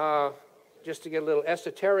 just to get a little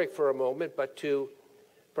esoteric for a moment, but to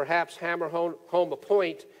perhaps hammer home a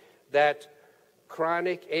point that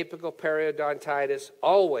chronic apical periodontitis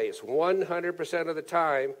always, 100% of the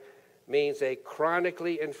time, means a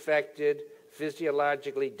chronically infected,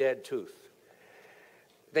 physiologically dead tooth.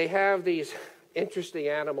 They have these interesting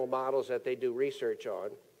animal models that they do research on,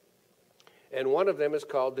 and one of them is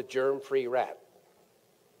called the germ-free rat.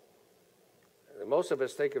 And most of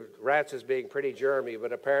us think of rats as being pretty germy,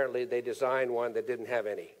 but apparently they designed one that didn't have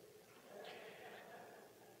any.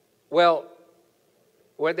 Well,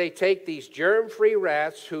 when they take these germ-free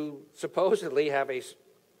rats who supposedly have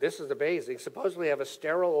this is amazing, supposedly have a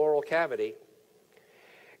sterile oral cavity,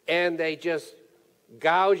 and they just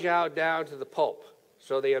gouge out down to the pulp.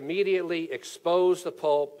 So they immediately expose the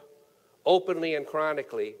pulp openly and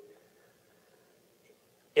chronically.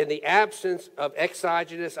 In the absence of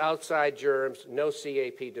exogenous outside germs, no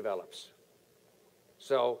CAP develops.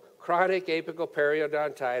 So chronic apical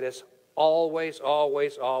periodontitis always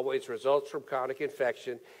results from chronic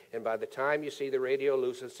infection, and by the time you see the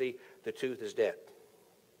radiolucency, the tooth is dead.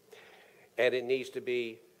 And it needs to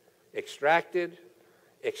be extracted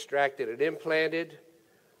and implanted.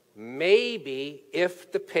 Maybe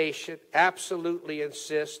if the patient absolutely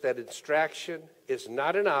insists that extraction is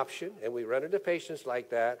not an option, and we run into patients like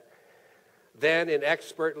that, then an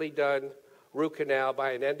expertly done root canal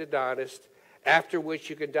by an endodontist, after which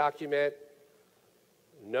you can document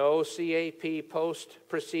no CAP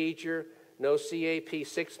post-procedure, no CAP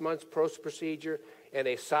 6 months post-procedure, and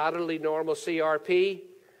a solidly normal CRP,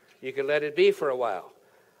 you can let it be for a while.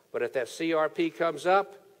 But if that CRP comes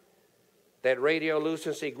up, that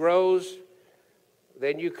radiolucency grows,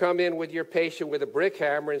 then you come in with your patient with a brick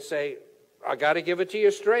hammer and say, I got to give it to you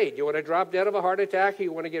straight. You want to drop dead of a heart attack, or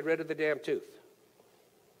you want to get rid of the damn tooth?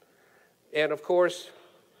 And of course,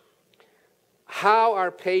 how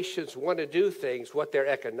our patients want to do things, what their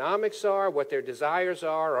economics are, what their desires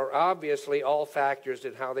are obviously all factors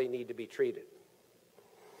in how they need to be treated.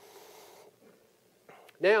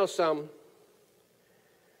 Now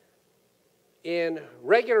in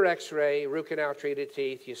regular x-ray, root canal treated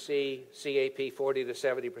teeth, you see CAP 40 to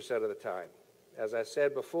 70% of the time. As I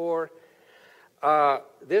said before,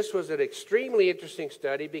 this was an extremely interesting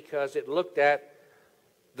study because it looked at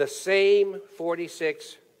the same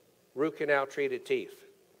 46 root canal treated teeth.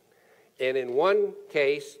 And in one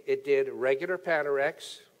case, it did regular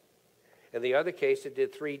Panorex. In the other case, it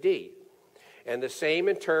did 3D. And the same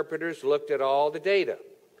interpreters looked at all the data.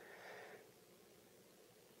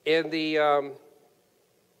 In the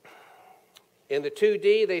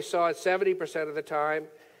 2D, they saw it 70% of the time.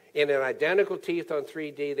 In an identical teeth on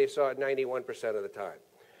 3D, they saw it 91% of the time.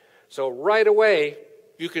 So right away,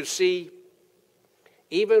 you can see,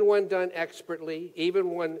 even when done expertly,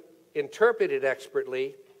 even when interpreted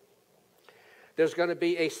expertly, there's going to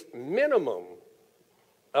be a minimum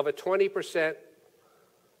of a 20%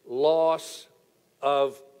 loss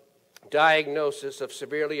of diagnosis of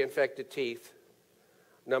severely infected teeth,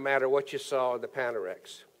 no matter what you saw in the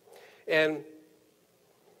Panorex. And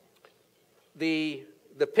the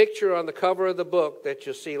picture on the cover of the book that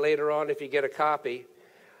you'll see later on if you get a copy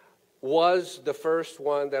was the first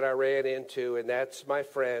one that I ran into, and that's my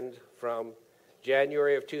friend from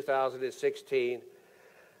January of 2016.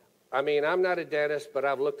 I mean, I'm not a dentist, but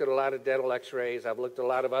I've looked at a lot of dental x-rays. I've looked at a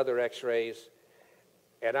lot of other x-rays,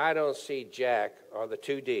 and I don't see jack on the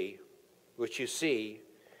 2D, which you see.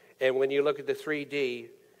 And when you look at the 3D,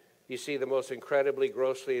 you see the most incredibly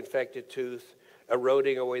grossly infected tooth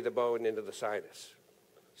eroding away the bone into the sinus.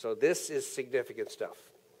 So this is significant stuff.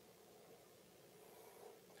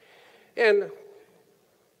 And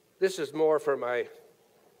this is more for my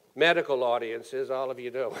medical audiences. All of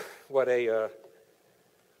you know what a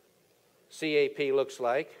CAP looks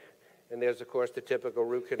like. And there's, of course, the typical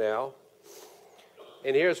root canal.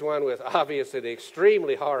 And here's one with obviously the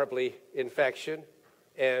extremely horribly infection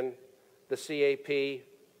and the CAP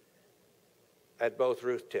at both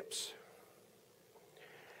root tips.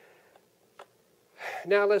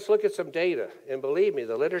 Now let's look at some data. And believe me,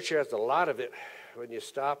 the literature has a lot of it when you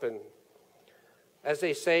stop and, as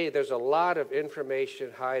they say, there's a lot of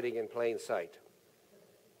information hiding in plain sight.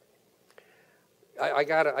 I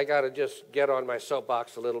gotta just get on my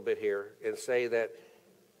soapbox a little bit here and say that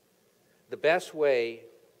the best way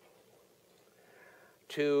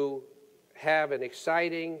to have an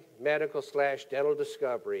exciting medical/dental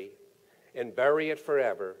discovery and bury it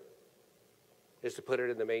forever is to put it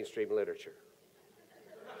in the mainstream literature.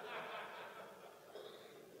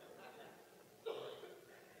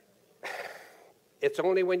 It's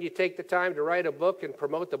only when you take the time to write a book and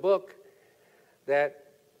promote the book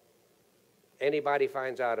that anybody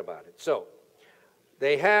finds out about it. So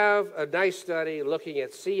they have a nice study looking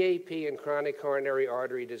at CAP and chronic coronary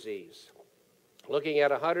artery disease, looking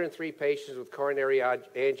at 103 patients with coronary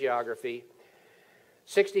angiography.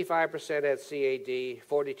 65% had CAD,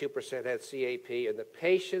 42% had CAP, and the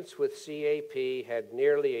patients with CAP had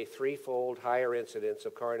nearly a threefold higher incidence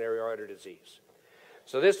of coronary artery disease.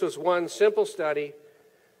 So this was one simple study.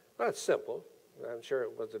 Well, it's simple. I'm sure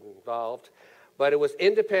it wasn't involved. But it was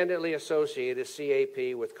independently associated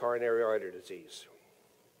CAP with coronary artery disease.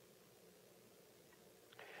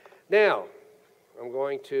 Now, I'm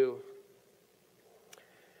going to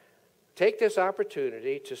take this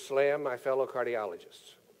opportunity to slam my fellow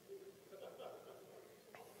cardiologists.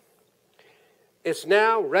 It's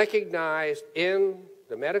now recognized in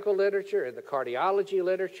the medical literature, in the cardiology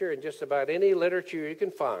literature, and just about any literature you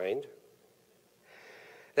can find,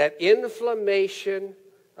 that inflammation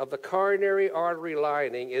of the coronary artery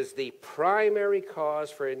lining is the primary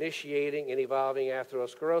cause for initiating and evolving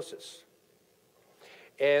atherosclerosis.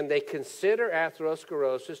 And they consider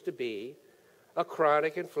atherosclerosis to be a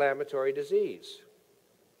chronic inflammatory disease.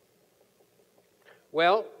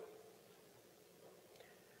 Well,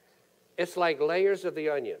 it's like layers of the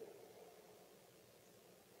onion.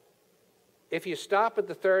 If you stop at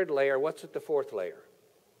the third layer, what's at the fourth layer?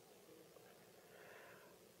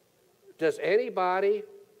 Does anybody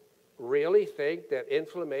really think that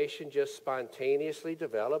inflammation just spontaneously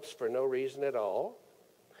develops for no reason at all?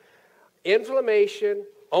 Inflammation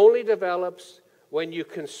only develops when you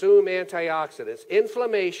consume antioxidants.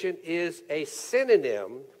 Inflammation is a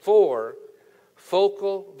synonym for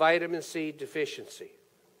focal vitamin C deficiency.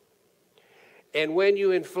 And when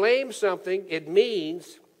you inflame something, it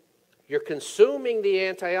means you're consuming the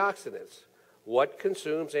antioxidants. What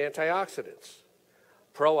consumes antioxidants?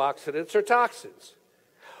 Pro-oxidants or toxins.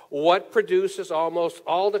 What produces almost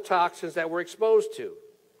all the toxins that we're exposed to?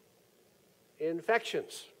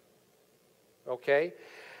 Infections. Okay?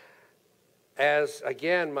 As,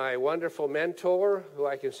 again, my wonderful mentor, who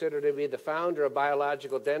I consider to be the founder of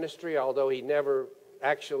biological dentistry, although he never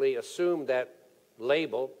actually assumed that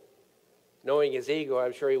label, knowing his ego,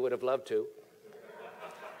 I'm sure he would have loved to.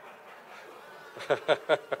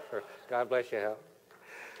 God bless you, Hal.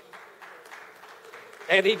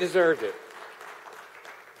 And he deserved it.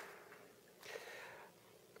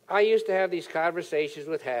 I used to have these conversations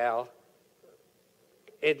with Hal,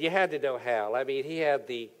 and you had to know Hal. I mean, he had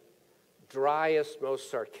the driest, most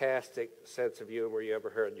sarcastic sense of humor you ever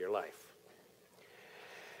heard in your life.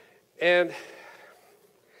 And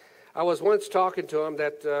I was once talking to him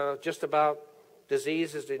that just about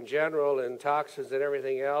diseases in general and toxins and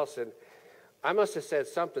everything else, and I must have said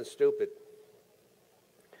something stupid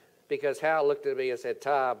because Hal looked at me and said,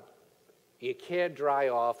 "Tom, you can't dry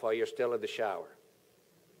off while you're still in the shower."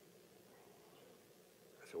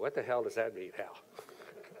 I said, "What the hell does that mean, Hal?"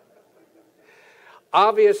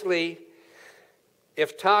 Obviously,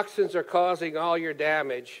 if toxins are causing all your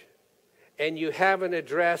damage and you haven't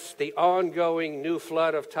addressed the ongoing new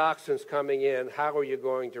flood of toxins coming in, how are you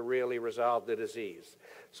going to really resolve the disease?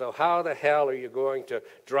 So how the hell are you going to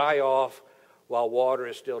dry off while water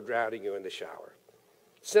is still drowning you in the shower?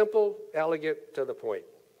 Simple, elegant, to the point.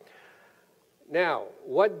 Now,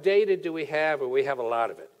 what data do we have? And we have a lot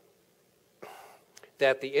of it.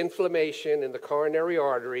 That the inflammation in the coronary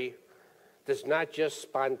artery does not just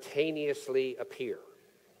spontaneously appear.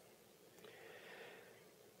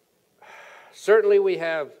 Certainly we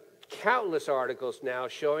have countless articles now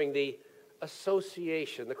showing the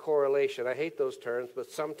association, the correlation, I hate those terms,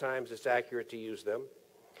 but sometimes it's accurate to use them,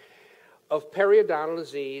 of periodontal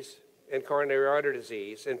disease and coronary artery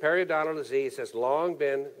disease. And periodontal disease has long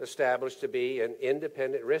been established to be an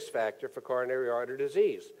independent risk factor for coronary artery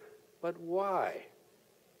disease. But why?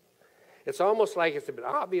 It's almost like it's been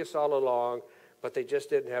obvious all along, but they just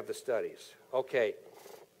didn't have the studies. Okay.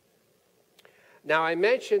 Now, I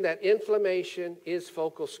mentioned that inflammation is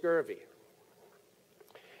focal scurvy.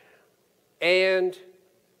 And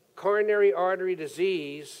coronary artery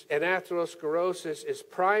disease and atherosclerosis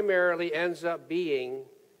primarily ends up being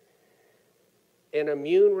an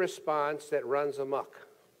immune response that runs amok.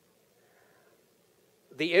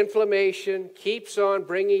 The inflammation keeps on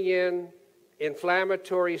bringing in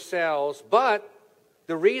inflammatory cells, but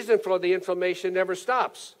the reason for the inflammation never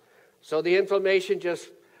stops. So the inflammation just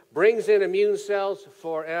brings in immune cells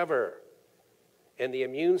forever. And the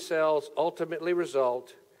immune cells ultimately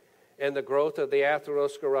result in the growth of the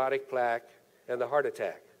atherosclerotic plaque and the heart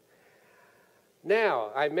attack.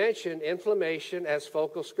 Now, I mentioned inflammation as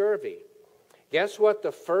focal scurvy. Guess what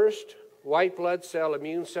the first white blood cell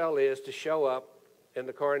immune cell is to show up in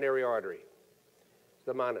the coronary artery?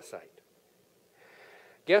 The monocyte.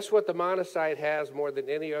 Guess what the monocyte has more than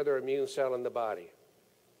any other immune cell in the body?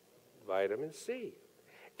 Vitamin C.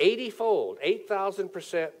 80-fold,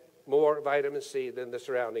 8,000% more vitamin C than the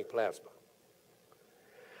surrounding plasma.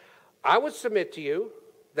 I would submit to you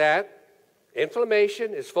that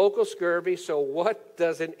inflammation is focal scurvy, so what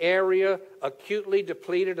does an area acutely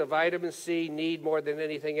depleted of vitamin C need more than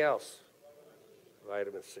anything else?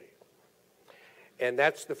 Vitamin C. And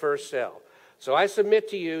that's the first cell. So I submit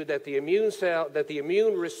to you that the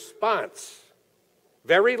immune response,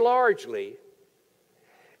 very largely,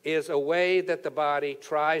 is a way that the body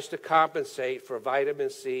tries to compensate for vitamin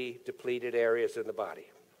C depleted areas in the body.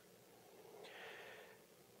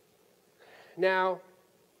 Now,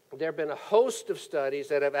 there have been a host of studies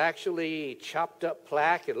that have actually chopped up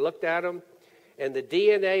plaque and looked at them, and the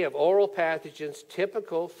DNA of oral pathogens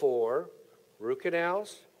typical for root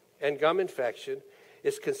canals and gum infection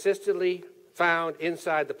is consistently found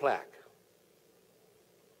inside the plaque.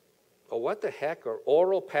 Well, what the heck are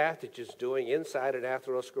oral pathogens doing inside an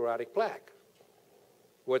atherosclerotic plaque?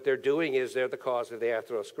 What they're doing is they're the cause of the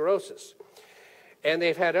atherosclerosis. And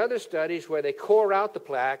they've had other studies where they core out the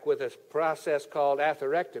plaque with a process called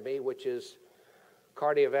atherectomy, which is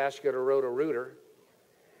cardiovascular roto-rooter.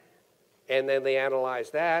 And then they analyze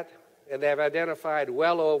that, and they've identified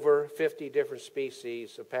well over 50 different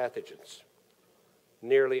species of pathogens,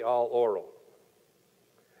 nearly all oral.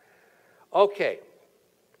 Okay,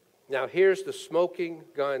 now here's the smoking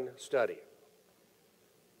gun study.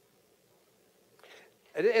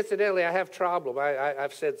 Incidentally, I have trouble. I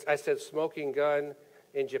said smoking gun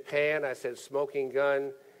in Japan. I said smoking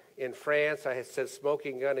gun in France. I said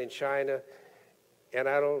smoking gun in China. and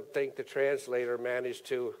I don't think the translator managed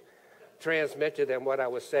to transmit to them what I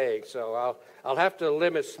was saying. So I'll have to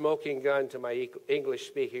limit smoking gun to my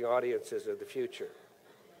English-speaking audiences in the future.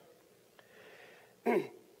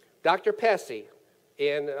 Dr. Pessi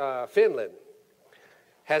in Finland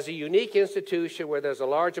has a unique institution where there's a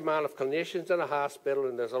large amount of clinicians in a hospital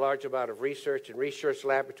and there's a large amount of research and research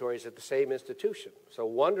laboratories at the same institution. So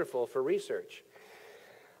wonderful for research.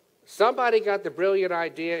 Somebody got the brilliant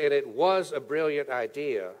idea, and it was a brilliant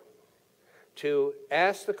idea, to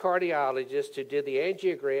ask the cardiologist to do the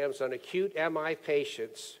angiograms on acute MI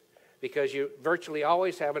patients, because you virtually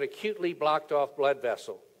always have an acutely blocked off blood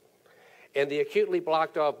vessel. And the acutely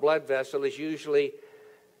blocked off blood vessel is usually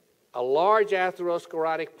a large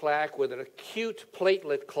atherosclerotic plaque with an acute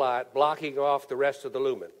platelet clot blocking off the rest of the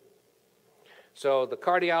lumen. So the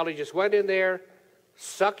cardiologist went in there,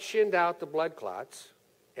 suctioned out the blood clots,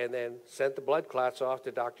 and then sent the blood clots off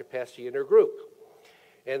to Dr. Pessi and her group.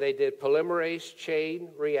 And they did polymerase chain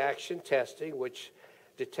reaction testing, which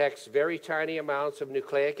detects very tiny amounts of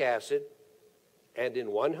nucleic acid. And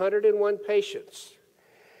in 101 patients,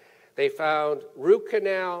 they found root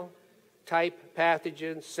canal type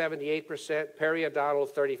pathogens, 78%, periodontal,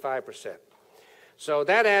 35%. So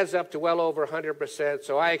that adds up to well over 100%.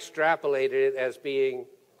 So I extrapolated it as being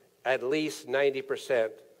at least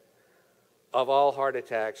 90% of all heart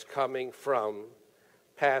attacks coming from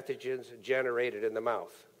pathogens generated in the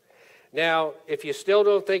mouth. Now, if you still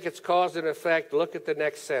don't think it's cause and effect, look at the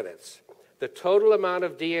next sentence. The total amount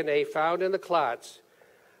of DNA found in the clots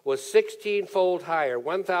was 16-fold higher,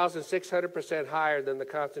 1,600% higher than the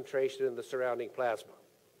concentration in the surrounding plasma.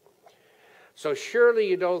 So surely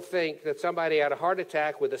you don't think that somebody had a heart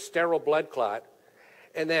attack with a sterile blood clot,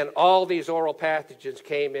 and then all these oral pathogens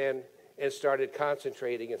came in and started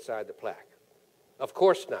concentrating inside the plaque. Of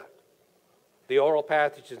course not. The oral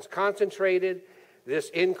pathogens concentrated. This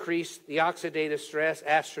increased the oxidative stress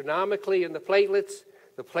astronomically in the platelets.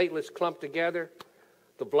 The platelets clumped together.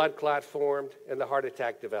 The blood clot formed, and the heart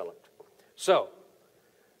attack developed. So,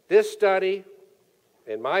 this study,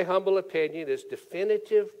 in my humble opinion, is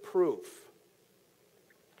definitive proof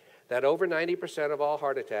that over 90% of all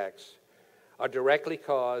heart attacks are directly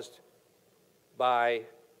caused by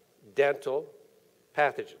dental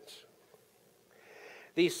pathogens.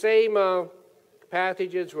 These same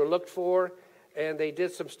pathogens were looked for, and they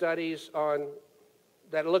did some studies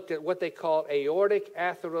that looked at what they call aortic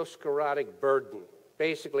atherosclerotic burden.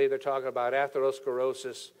 Basically, they're talking about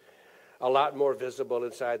atherosclerosis, a lot more visible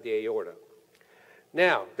inside the aorta.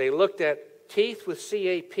 Now, they looked at teeth with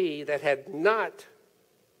CAP that had not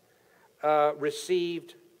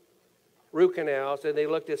received root canals, and they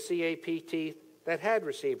looked at CAP teeth that had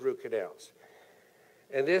received root canals.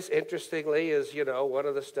 And this, interestingly, is, one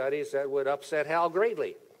of the studies that would upset Hal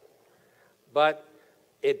greatly. But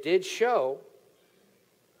it did show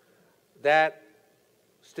that,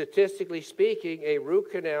 statistically speaking, a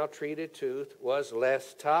root canal treated tooth was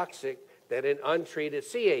less toxic than an untreated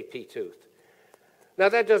CAP tooth. Now,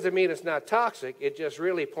 that doesn't mean it's not toxic. It just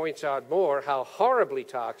really points out more how horribly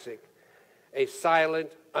toxic a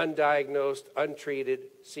silent, undiagnosed, untreated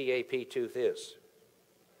CAP tooth is.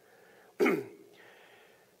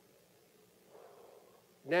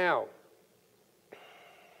 Now,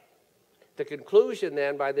 the conclusion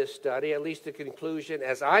then by this study, at least the conclusion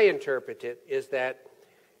as I interpret it, is that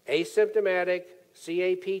asymptomatic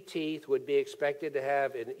CAP teeth would be expected to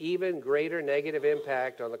have an even greater negative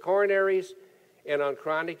impact on the coronaries and on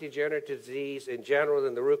chronic degenerative disease in general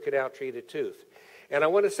than the root canal treated tooth. And I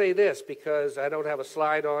want to say this because I don't have a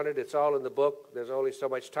slide on it. It's all in the book. There's only so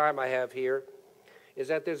much time I have here, is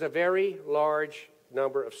that there's a very large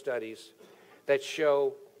number of studies that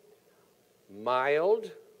show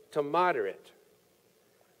mild to moderate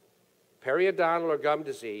periodontal or gum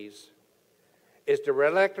disease is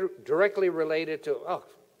directly related to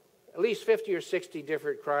at least 50 or 60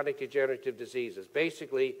 different chronic degenerative diseases.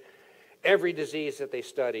 Basically, every disease that they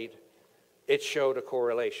studied, it showed a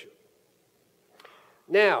correlation.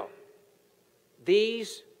 Now,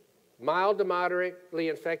 these mild to moderately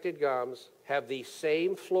infected gums have the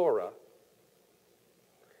same flora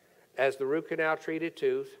as the root canal treated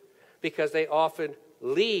tooth because they often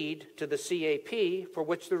lead to the CAP for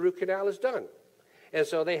which the root canal is done. And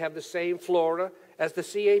so they have the same flora as the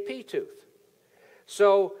CAP tooth.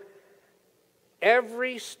 So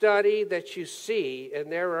every study that you see,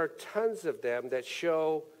 and there are tons of them that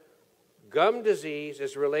show gum disease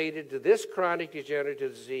is related to this chronic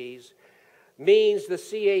degenerative disease, means the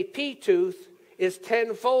CAP tooth is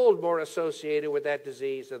tenfold more associated with that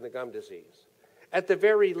disease than the gum disease. At the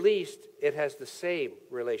very least, it has the same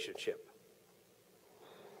relationship.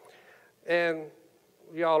 And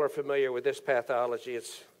y'all are familiar with this pathology.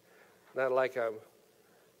 It's not like I'm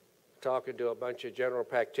talking to a bunch of general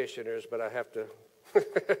practitioners, but I have to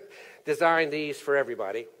design these for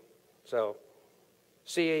everybody. So,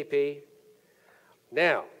 CAP.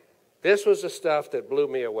 Now, this was the stuff that blew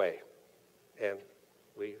me away. And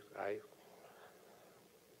I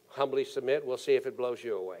humbly submit, we'll see if it blows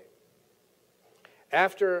you away.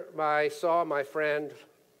 After I saw my friend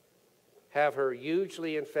have her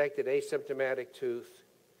hugely infected asymptomatic tooth,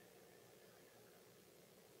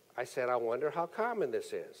 I said, I wonder how common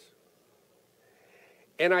this is.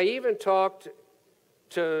 And I even talked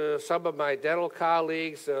to some of my dental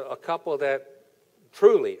colleagues, a couple that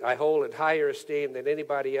truly I hold in higher esteem than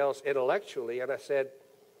anybody else intellectually, and I said,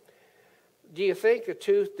 do you think a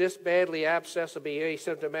tooth this badly abscessed will be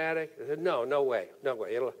asymptomatic? They said, no, no way, no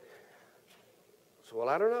way. So, well,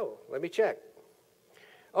 I don't know. Let me check.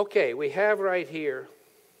 Okay, we have right here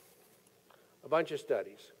a bunch of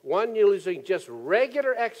studies. One using just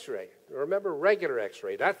regular X-ray. Remember, regular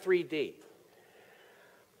X-ray, not 3D.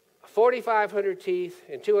 4,500 teeth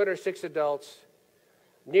in 206 adults.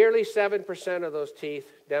 Nearly 7% of those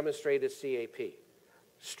teeth demonstrated CAP.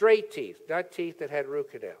 Straight teeth, not teeth that had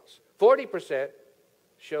root canals. 40%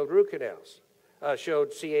 showed root canals,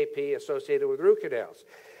 showed CAP associated with root canals.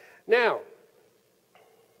 Now,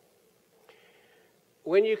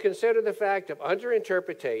 when you consider the fact of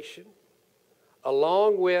underinterpretation,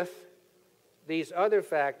 along with these other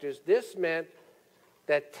factors, this meant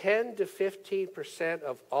that 10 to 15%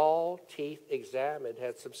 of all teeth examined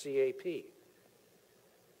had some CAP.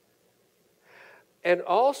 And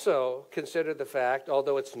also consider the fact,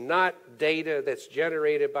 although it's not data that's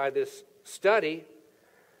generated by this study,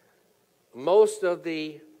 most of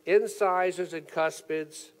the incisors and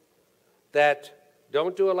cuspids that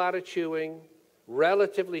don't do a lot of chewing,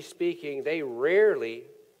 relatively speaking, they rarely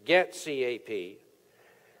get CAP.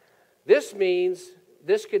 This means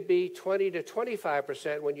this could be 20 to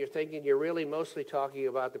 25% when you're thinking you're really mostly talking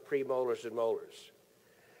about the premolars and molars.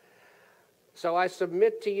 So I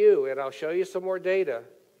submit to you, and I'll show you some more data,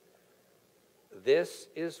 this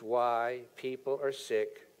is why people are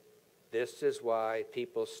sick. This is why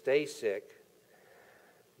people stay sick.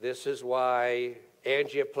 This is why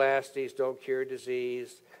angioplasties don't cure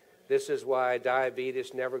disease. This is why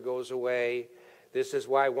diabetes never goes away. This is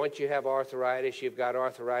why once you have arthritis, you've got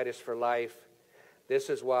arthritis for life. This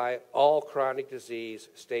is why all chronic disease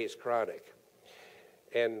stays chronic.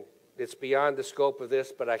 And it's beyond the scope of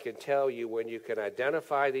this, but I can tell you when you can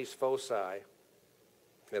identify these foci,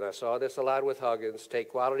 and I saw this a lot with Huggins, take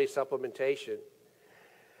quality supplementation,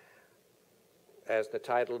 as the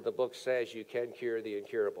title of the book says, you can cure the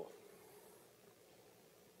incurable.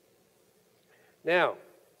 Now,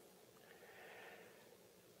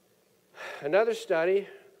 another study,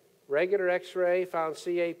 regular X-ray found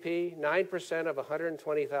CAP, 9% of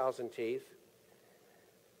 120,000 teeth.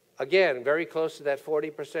 Again, very close to that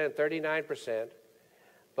 40%, 39%.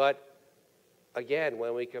 But again,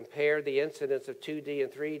 when we compare the incidence of 2D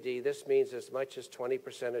and 3D, this means as much as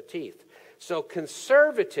 20% of teeth. So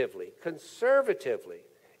conservatively,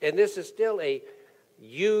 and this is still a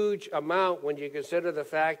huge amount when you consider the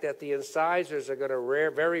fact that the incisors are going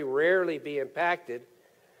to very rarely be impacted,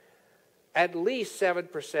 at least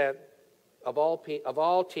 7% of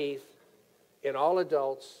all teeth in all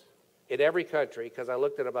adults in every country, because I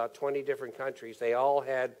looked at about 20 different countries, they all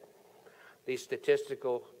had these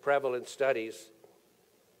statistical prevalence studies,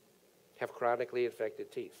 have chronically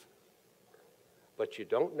infected teeth. But you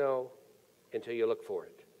don't know until you look for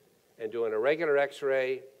it. And doing a regular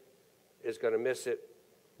X-ray is going to miss it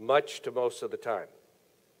much to most of the time.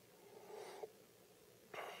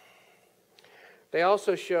 They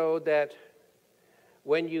also showed that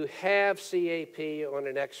when you have CAP on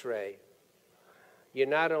an X-ray, you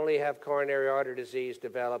not only have coronary artery disease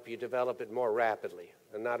develop, you develop it more rapidly.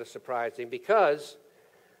 And not as surprising because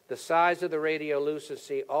the size of the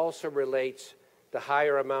radiolucency also relates to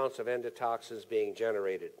higher amounts of endotoxins being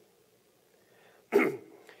generated.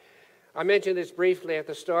 I mentioned this briefly at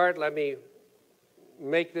the start. Let me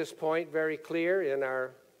make this point very clear. In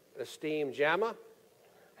our esteemed JAMA,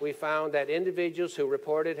 we found that individuals who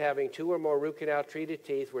reported having 2 or more root canal treated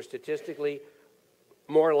teeth were statistically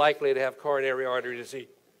more likely to have coronary artery disease.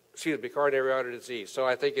 So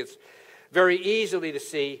I think it's very easily to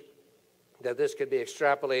see that this could be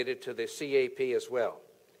extrapolated to the CAP as well.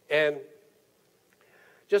 And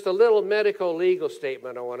just a little medical legal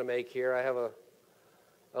statement I want to make here. I have a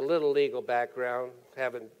little legal background,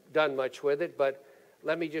 haven't done much with it, but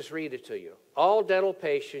let me just read it to you. All dental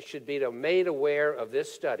patients should be made aware of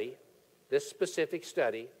this study, this specific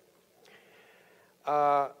study,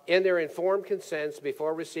 in their informed consents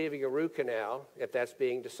before receiving a root canal, if that's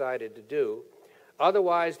being decided to do.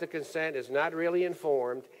 Otherwise, the consent is not really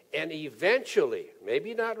informed, and eventually,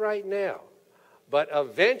 maybe not right now, but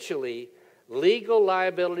eventually, legal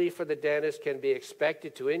liability for the dentist can be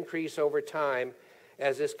expected to increase over time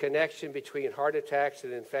as this connection between heart attacks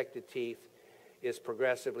and infected teeth is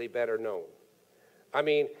progressively better known. I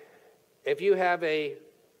mean, if you have a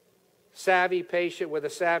savvy patient with a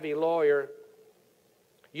savvy lawyer,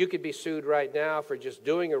 you could be sued right now for just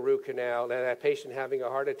doing a root canal and that patient having a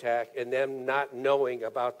heart attack and them not knowing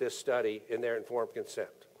about this study in their informed consent.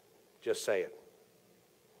 Just saying.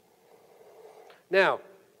 Now,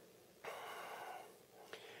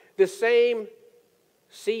 the same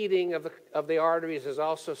seeding of the arteries is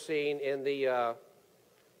also seen in the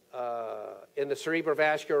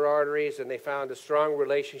cerebrovascular arteries, and they found a strong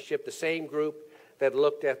relationship. The same group that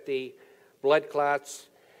looked at the blood clots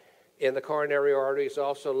in the coronary arteries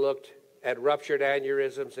also looked at ruptured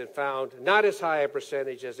aneurysms and found not as high a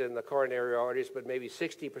percentage as in the coronary arteries, but maybe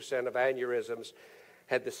 60% of aneurysms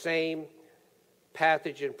had the same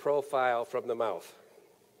pathogen profile from the mouth.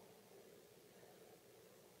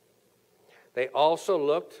 They also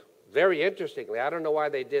looked, very interestingly, I don't know why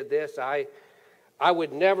they did this. I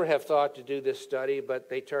would never have thought to do this study, but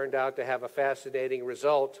they turned out to have a fascinating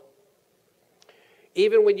result.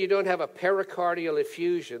 Even when you don't have a pericardial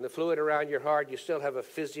effusion, the fluid around your heart, you still have a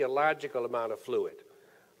physiological amount of fluid.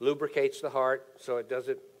 Lubricates the heart so it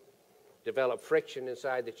doesn't develop friction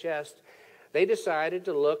inside the chest. They decided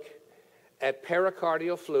to look at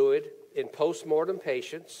pericardial fluid in postmortem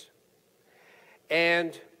patients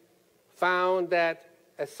and found that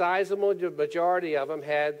a sizable majority of them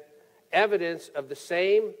had evidence of the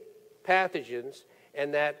same pathogens,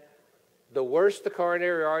 and that the worse the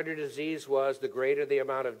coronary artery disease was, the greater the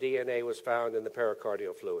amount of DNA was found in the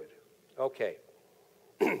pericardial fluid. Okay.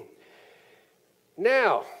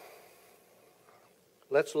 Now,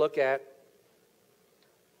 let's look at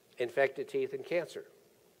infected teeth and cancer.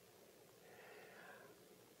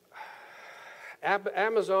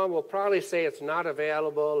 Amazon will probably say it's not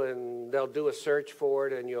available, and they'll do a search for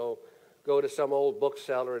it, and you'll go to some old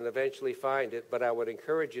bookseller and eventually find it, but I would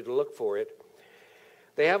encourage you to look for it.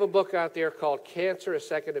 They have a book out there called Cancer: A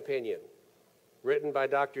Second Opinion, written by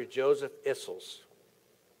Dr. Joseph Issels.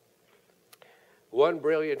 One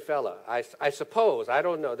brilliant fella. I suppose, I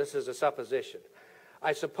don't know, this is a supposition.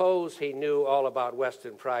 I suppose he knew all about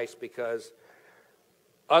Weston Price, because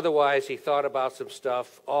otherwise he thought about some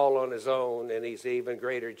stuff all on his own, and he's an even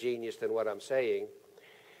greater genius than what I'm saying.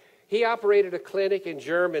 He operated a clinic in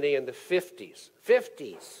Germany in the 50s,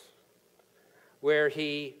 where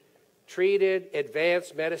he treated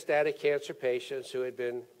advanced metastatic cancer patients who had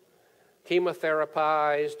been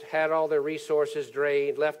chemotherapized, had all their resources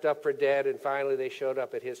drained, left up for dead, and finally they showed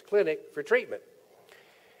up at his clinic for treatment.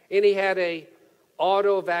 And he had a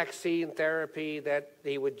auto-vaccine therapy that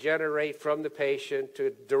he would generate from the patient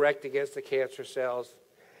to direct against the cancer cells,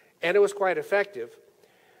 and it was quite effective.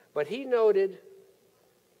 But he noted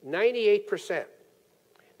 98%.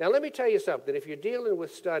 Now let me tell you something. If you're dealing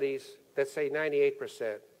with studies that say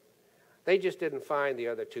 98%, they just didn't find the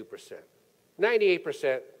other 2%.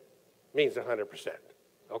 98% means 100%,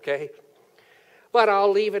 okay? But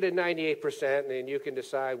I'll leave it at 98%, and you can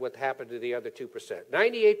decide what happened to the other 2%.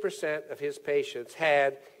 98% of his patients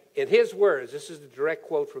had, in his words, this is the direct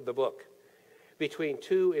quote from the book, between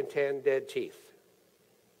 2 and 10 dead teeth.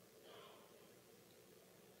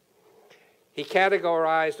 He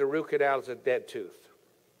categorized a root canal as a dead tooth.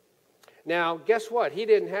 Now, guess what? He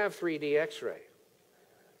didn't have 3D x-ray.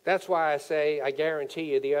 That's why I say, I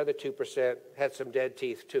guarantee you the other 2% had some dead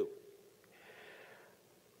teeth too.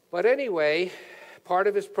 But anyway, part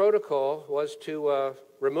of his protocol was to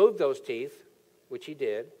remove those teeth, which he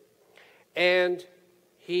did, and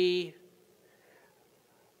he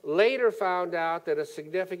later found out that a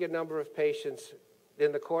significant number of patients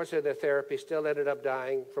in the course of their therapy still ended up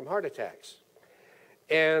dying from heart attacks.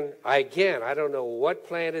 And again, I don't know what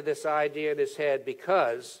planted this idea in his head,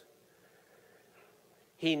 because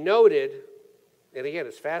he noted, and again,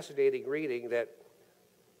 it's fascinating reading, that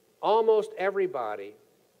almost everybody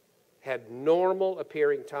had normal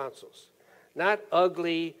appearing tonsils. Not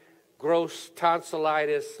ugly, gross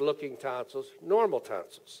tonsillitis looking tonsils, normal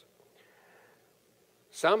tonsils.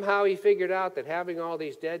 Somehow he figured out that having all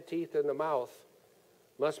these dead teeth in the mouth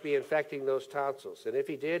must be infecting those tonsils. And if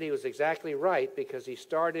he did, he was exactly right, because he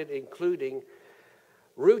started including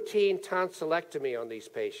routine tonsillectomy on these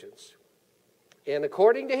patients. And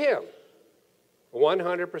according to him,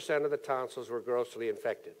 100% of the tonsils were grossly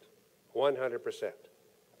infected. 100%.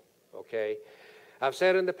 Okay? I've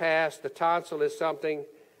said in the past, the tonsil is something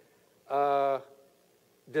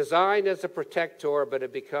designed as a protector, but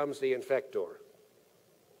it becomes the infector.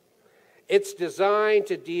 It's designed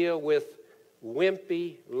to deal with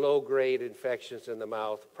wimpy, low-grade infections in the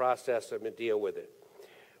mouth, process them, and deal with it.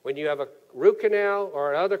 When you have a root canal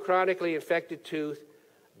or another chronically infected tooth,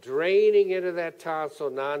 draining into that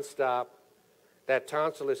tonsil nonstop, that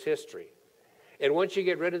tonsil is history. And once you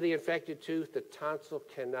get rid of the infected tooth, the tonsil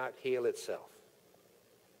cannot heal itself.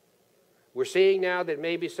 We're seeing now that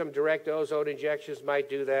maybe some direct ozone injections might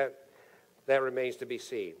do that. That remains to be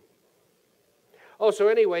seen. Oh, so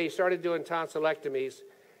anyway, he started doing tonsillectomies,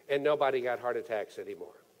 and nobody got heart attacks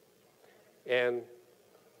anymore. And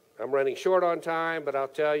I'm running short on time, but I'll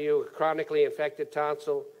tell you, a chronically infected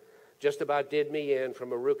tonsil just about did me in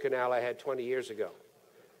from a root canal I had 20 years ago.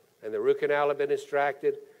 And the root canal had been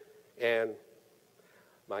extracted, and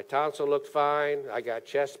my tonsil looked fine. I got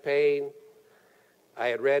chest pain. I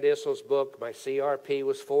had read Issel's book. My CRP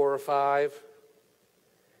was 4 or 5.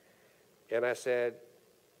 And I said,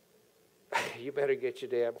 you better get your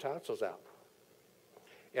damn tonsils out.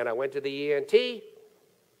 And I went to the ENT,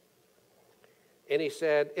 and he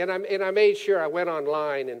said, and I made sure I went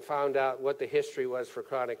online and found out what the history was for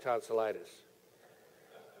chronic tonsillitis.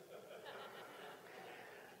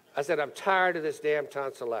 I said, I'm tired of this damn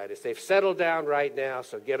tonsillitis. They've settled down right now,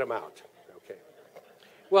 so get them out. Okay.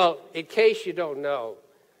 Well, in case you don't know,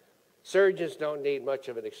 surgeons don't need much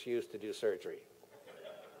of an excuse to do surgery.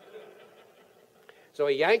 So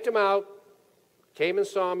he yanked them out, came and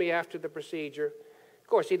saw me after the procedure. Of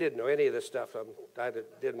course, he didn't know any of this stuff. I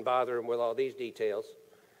didn't bother him with all these details.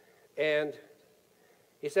 And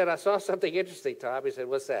he said, I saw something interesting, Tom. He said,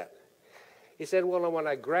 what's that? He said, well, when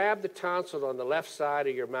I grabbed the tonsil on the left side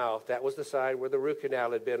of your mouth, that was the side where the root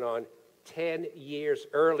canal had been on 10 years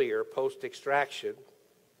earlier, post-extraction.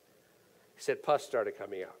 He said, pus started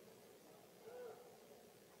coming out.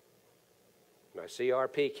 My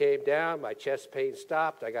CRP came down, my chest pain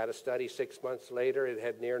stopped. I got a study 6 months later and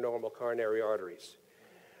had near normal coronary arteries.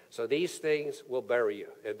 So these things will bury you,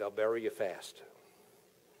 and they'll bury you fast.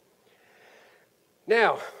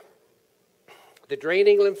 Now, the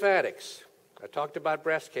draining lymphatics. I talked about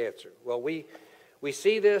breast cancer. Well, we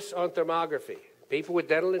see this on thermography. People with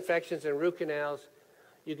dental infections and root canals,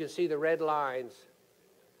 you can see the red lines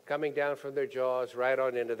coming down from their jaws right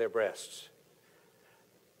on into their breasts.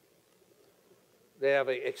 They have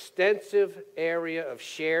an extensive area of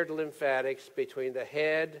shared lymphatics between the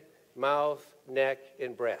head, mouth, neck,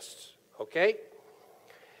 and breasts, okay?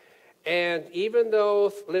 And even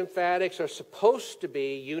though lymphatics are supposed to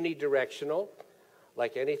be unidirectional,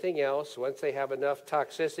 like anything else, once they have enough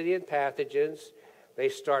toxicity and pathogens, they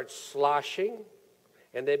start sloshing,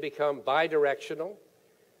 and they become bidirectional,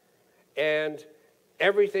 and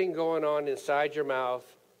everything going on inside your mouth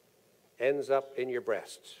ends up in your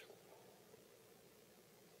breasts.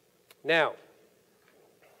 Now,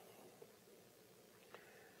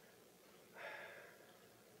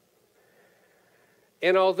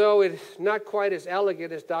 and although it's not quite as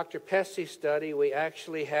elegant as Dr. Pesce's study, we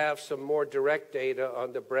actually have some more direct data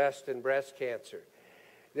on the breast and breast cancer.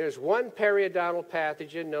 There's one periodontal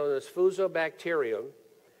pathogen known as Fusobacterium,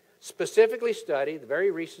 specifically studied, the very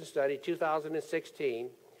recent study, 2016.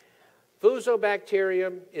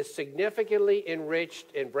 Fusobacterium is significantly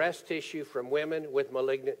enriched in breast tissue from women with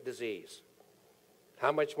malignant disease.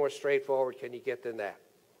 How much more straightforward can you get than that?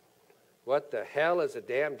 What the hell is a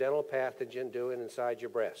damn dental pathogen doing inside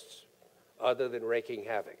your breasts other than wreaking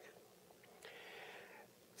havoc?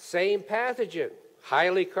 Same pathogen,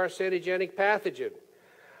 highly carcinogenic pathogen.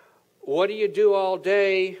 What do you do all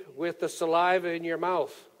day with the saliva in your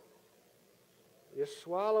mouth? You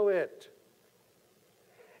swallow it.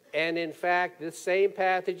 And in fact, this same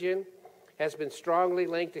pathogen has been strongly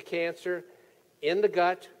linked to cancer in the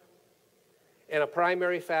gut and a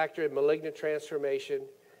primary factor in malignant transformation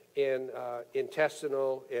in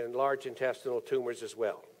intestinal and large intestinal tumors as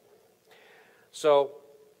well. So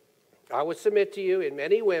I would submit to you, in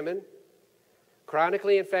many women,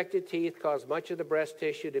 chronically infected teeth cause much of the breast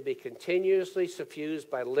tissue to be continuously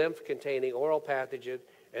suffused by lymph containing oral pathogen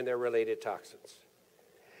and their related toxins.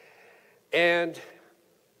 And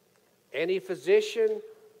any physician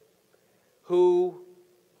who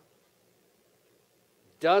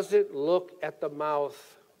doesn't look at the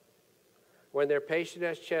mouth when their patient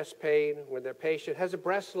has chest pain, when their patient has a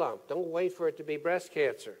breast lump, don't wait for it to be breast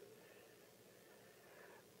cancer.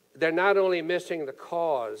 They're not only missing the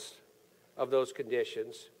cause of those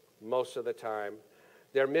conditions most of the time,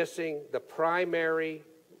 they're missing the primary,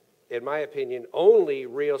 in my opinion, only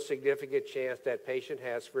real significant chance that patient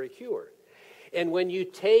has for a cure. And when you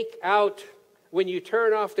take out when you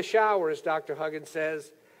turn off the shower, as Dr. Huggins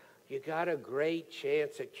says, you got a great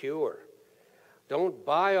chance at cure. Don't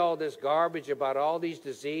buy all this garbage about all these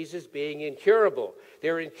diseases being incurable.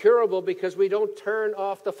 They're incurable because we don't turn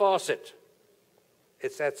off the faucet.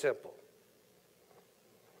 It's that simple.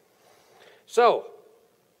 So,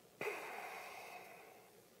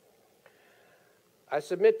 I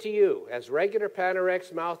submit to you, as regular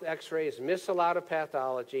Panorex mouth x-rays miss a lot of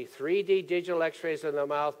pathology, 3D digital x-rays of the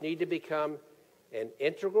mouth need to become an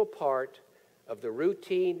integral part of the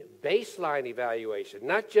routine baseline evaluation.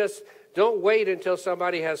 Not just, don't wait until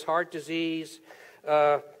somebody has heart disease.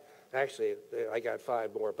 Actually, I got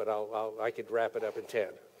 5 more, but I could wrap it up in 10.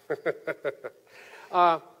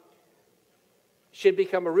 Should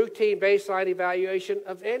become a routine baseline evaluation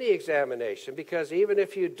of any examination, because even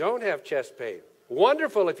if you don't have chest pain,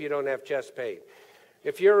 wonderful if you don't have chest pain.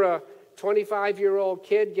 If you're a 25-year-old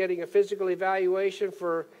kid getting a physical evaluation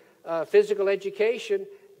for physical education,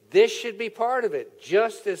 this should be part of it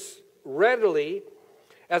just as readily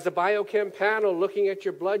as a biochem panel looking at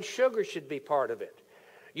your blood sugar should be part of it.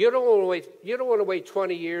 You don't want to wait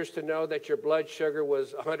 20 years to know that your blood sugar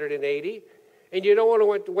was 180, and you don't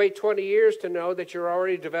want to wait 20 years to know that you're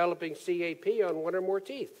already developing CAP on 1 or more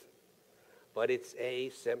teeth. But it's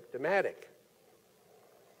asymptomatic.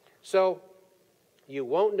 So you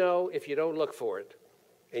won't know if you don't look for it.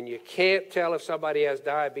 And you can't tell if somebody has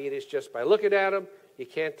diabetes just by looking at them. You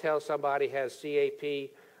can't tell somebody has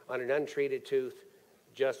CAP on an untreated tooth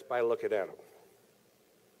just by looking at them.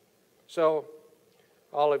 So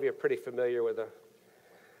all of you are pretty familiar with the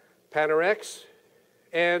Panorex.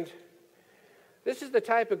 And this is the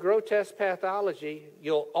type of grotesque pathology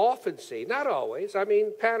you'll often see. Not always. I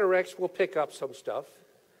mean, Panorex will pick up some stuff.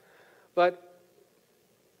 But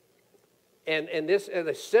And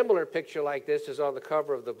a similar picture like this is on the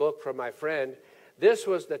cover of the book from my friend. This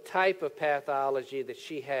was the type of pathology that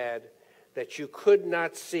she had that you could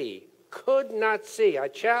not see. Could not see. I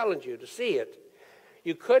challenge you to see it.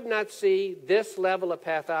 You could not see this level of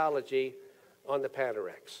pathology on the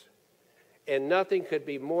Panorex. And nothing could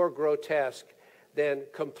be more grotesque than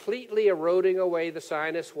completely eroding away the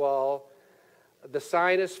sinus wall, the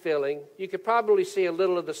sinus filling. You could probably see a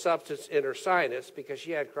little of the substance in her sinus because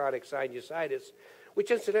she had chronic sinusitis,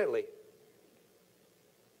 which incidentally,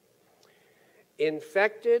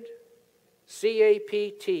 infected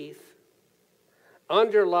CAP teeth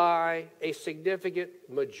underlie a significant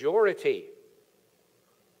majority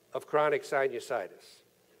of chronic sinusitis.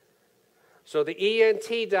 So the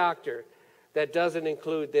ENT doctor that doesn't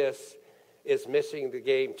include this is missing the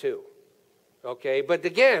game too. Okay, but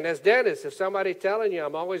again, as dentists, if somebody's telling you,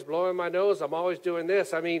 I'm always blowing my nose, I'm always doing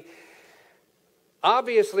this, I mean,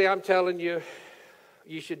 obviously I'm telling you,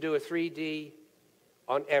 you should do a 3D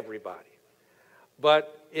on everybody.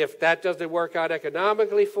 But if that doesn't work out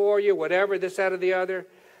economically for you, whatever, this, that, or the other,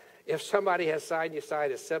 if somebody has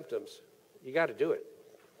sinusitis symptoms, you got to do it.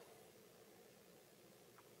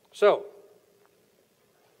 So,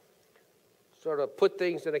 sort of put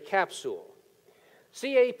things in a capsule.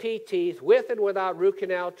 CAP teeth, with and without root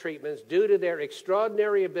canal treatments, due to their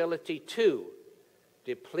extraordinary ability to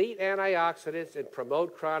deplete antioxidants and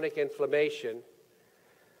promote chronic inflammation,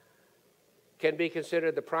 can be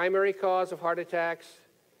considered the primary cause of heart attacks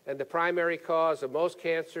and the primary cause of most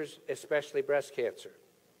cancers, especially breast cancer.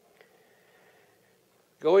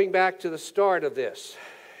 Going back to the start of this,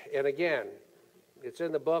 and again, it's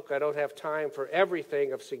in the book, I don't have time for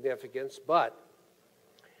everything of significance, but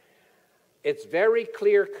it's very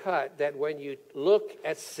clear-cut that when you look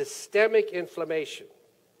at systemic inflammation,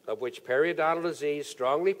 of which periodontal disease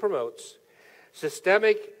strongly promotes,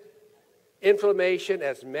 systemic inflammation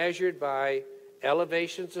as measured by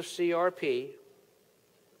elevations of CRP,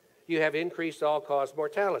 you have increased all-cause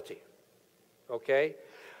mortality. Okay?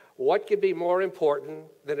 What could be more important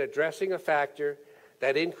than addressing a factor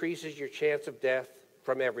that increases your chance of death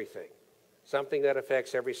from everything? Something that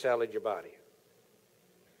affects every cell in your body.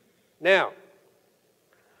 Now,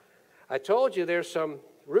 I told you there's some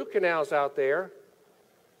root canals out there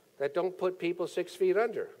that don't put people 6 feet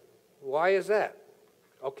under. Why is that?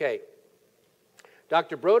 Okay.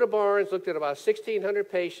 Dr. Broda Barnes looked at about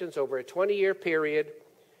 1,600 patients over a 20-year period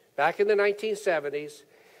back in the 1970s,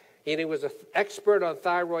 and he was an expert on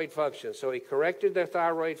thyroid function. So he corrected their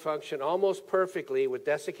thyroid function almost perfectly with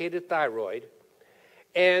desiccated thyroid.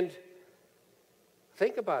 And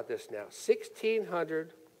think about this now,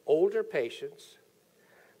 1,600 older patients.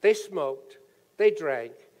 They smoked, they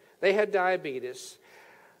drank, they had diabetes,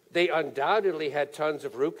 they undoubtedly had tons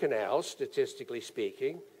of root canals, statistically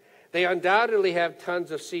speaking. They undoubtedly have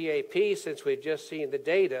tons of CAP since we've just seen the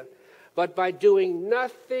data. But by doing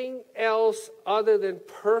nothing else other than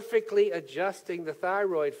perfectly adjusting the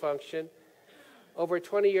thyroid function, over a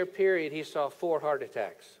 20-year period, he saw 4 heart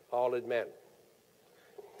attacks, all in men.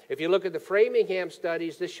 If you look at the Framingham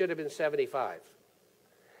studies, this should have been 75.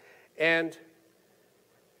 And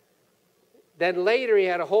then later, he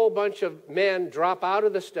had a whole bunch of men drop out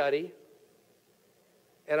of the study,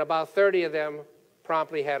 and about 30 of them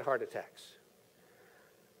promptly had heart attacks.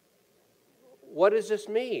 What does this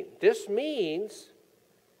mean? This means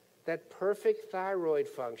that perfect thyroid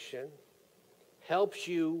function helps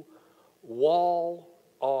you wall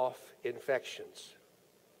off infections.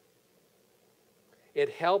 It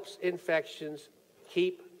helps infections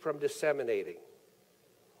keep from disseminating.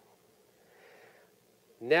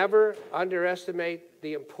 Never underestimate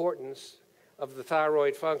the importance of the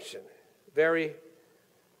thyroid function.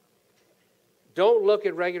 Don't look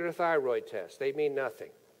at regular thyroid tests. They mean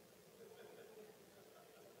nothing.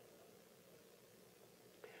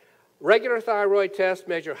 Regular thyroid tests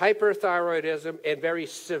measure hyperthyroidism and very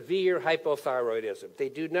severe hypothyroidism. They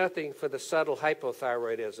do nothing for the subtle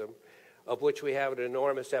hypothyroidism, of which we have an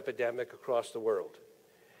enormous epidemic across the world.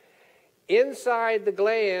 Inside the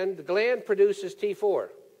gland produces T4,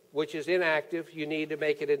 which is inactive. You need to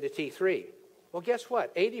make it into T3. Well, guess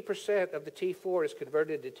what? 80% of the T4 is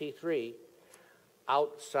converted to T3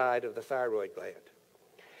 outside of the thyroid gland.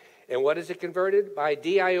 And what is it converted? By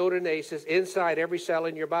deiodinases inside every cell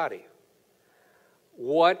in your body.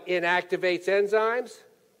 What inactivates enzymes?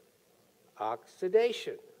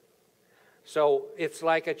 Oxidation. So it's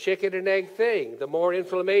like a chicken and egg thing. The more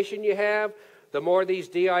inflammation you have, the more these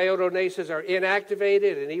deiodinases are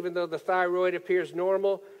inactivated, and even though the thyroid appears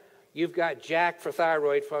normal, you've got jack for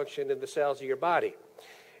thyroid function in the cells of your body.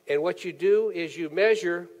 And what you do is you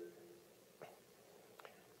measure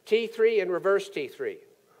T3 and reverse T3.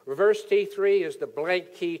 Reverse T3 is the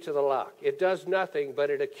blank key to the lock. It does nothing, but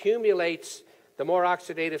it accumulates the more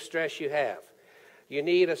oxidative stress you have. You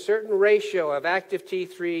need a certain ratio of active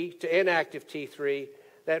T3 to inactive T3.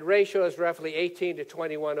 That ratio is roughly 18 to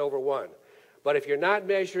 21 over 1. But if you're not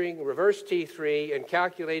measuring reverse T3 and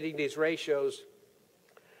calculating these ratios,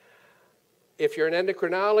 if you're an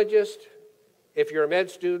endocrinologist, if you're a med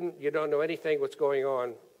student, you don't know anything what's going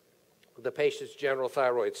on with the patient's general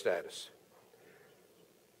thyroid status.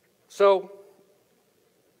 So,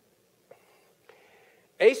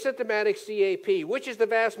 asymptomatic CAP, which is the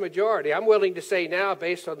vast majority, I'm willing to say now,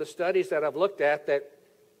 based on the studies that I've looked at, that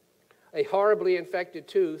a horribly infected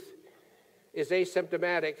tooth is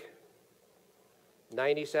asymptomatic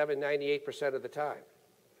 97, 98% of the time.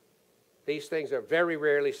 These things are very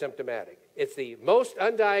rarely symptomatic. It's the most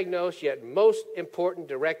undiagnosed yet most important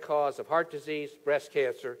direct cause of heart disease, breast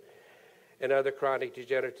cancer, and other chronic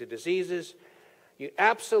degenerative diseases. You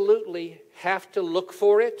absolutely have to look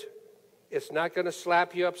for it. It's not going to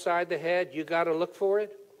slap you upside the head. You got to look for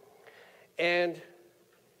it. And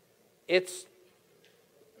it's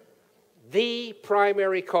the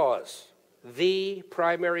primary cause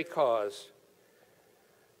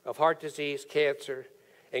of heart disease, cancer,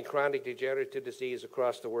 and chronic degenerative disease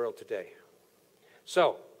across the world today.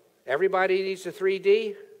 So, everybody needs a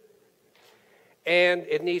 3D, and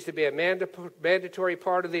it needs to be a mandatory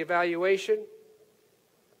part of the evaluation.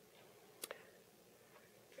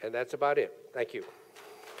 And that's about it. Thank you.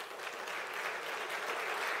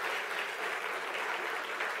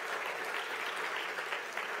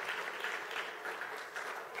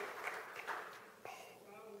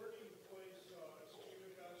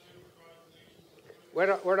 Where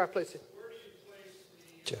do I place it? Where do you place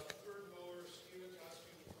the third molar ischemic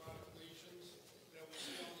osteocrotic lesions that we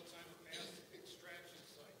see all the time at past extraction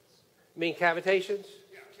sites? You mean cavitations?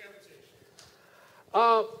 Yeah,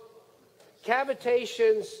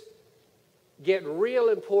 Cavitations cavitation. get real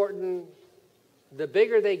important the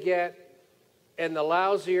bigger they get and the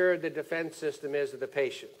lousier the defense system is of the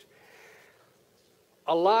patient.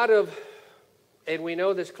 A lot of, and we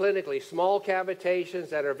know this clinically, small cavitations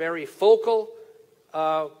that are very focal,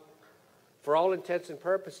 for all intents and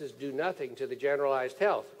purposes, do nothing to the generalized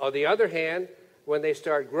health. On the other hand, when they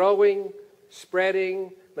start growing,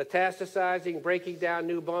 spreading, metastasizing, breaking down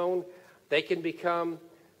new bone, they can become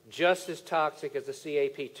just as toxic as a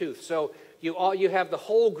CAP tooth. So you have the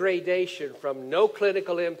whole gradation from no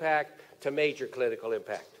clinical impact to major clinical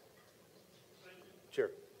impact. Sure.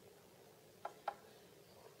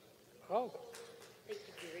 Oh. Thank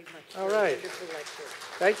you very much. All right. Wonderful lecture.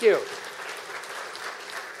 Thank you.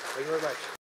 Thank you very much.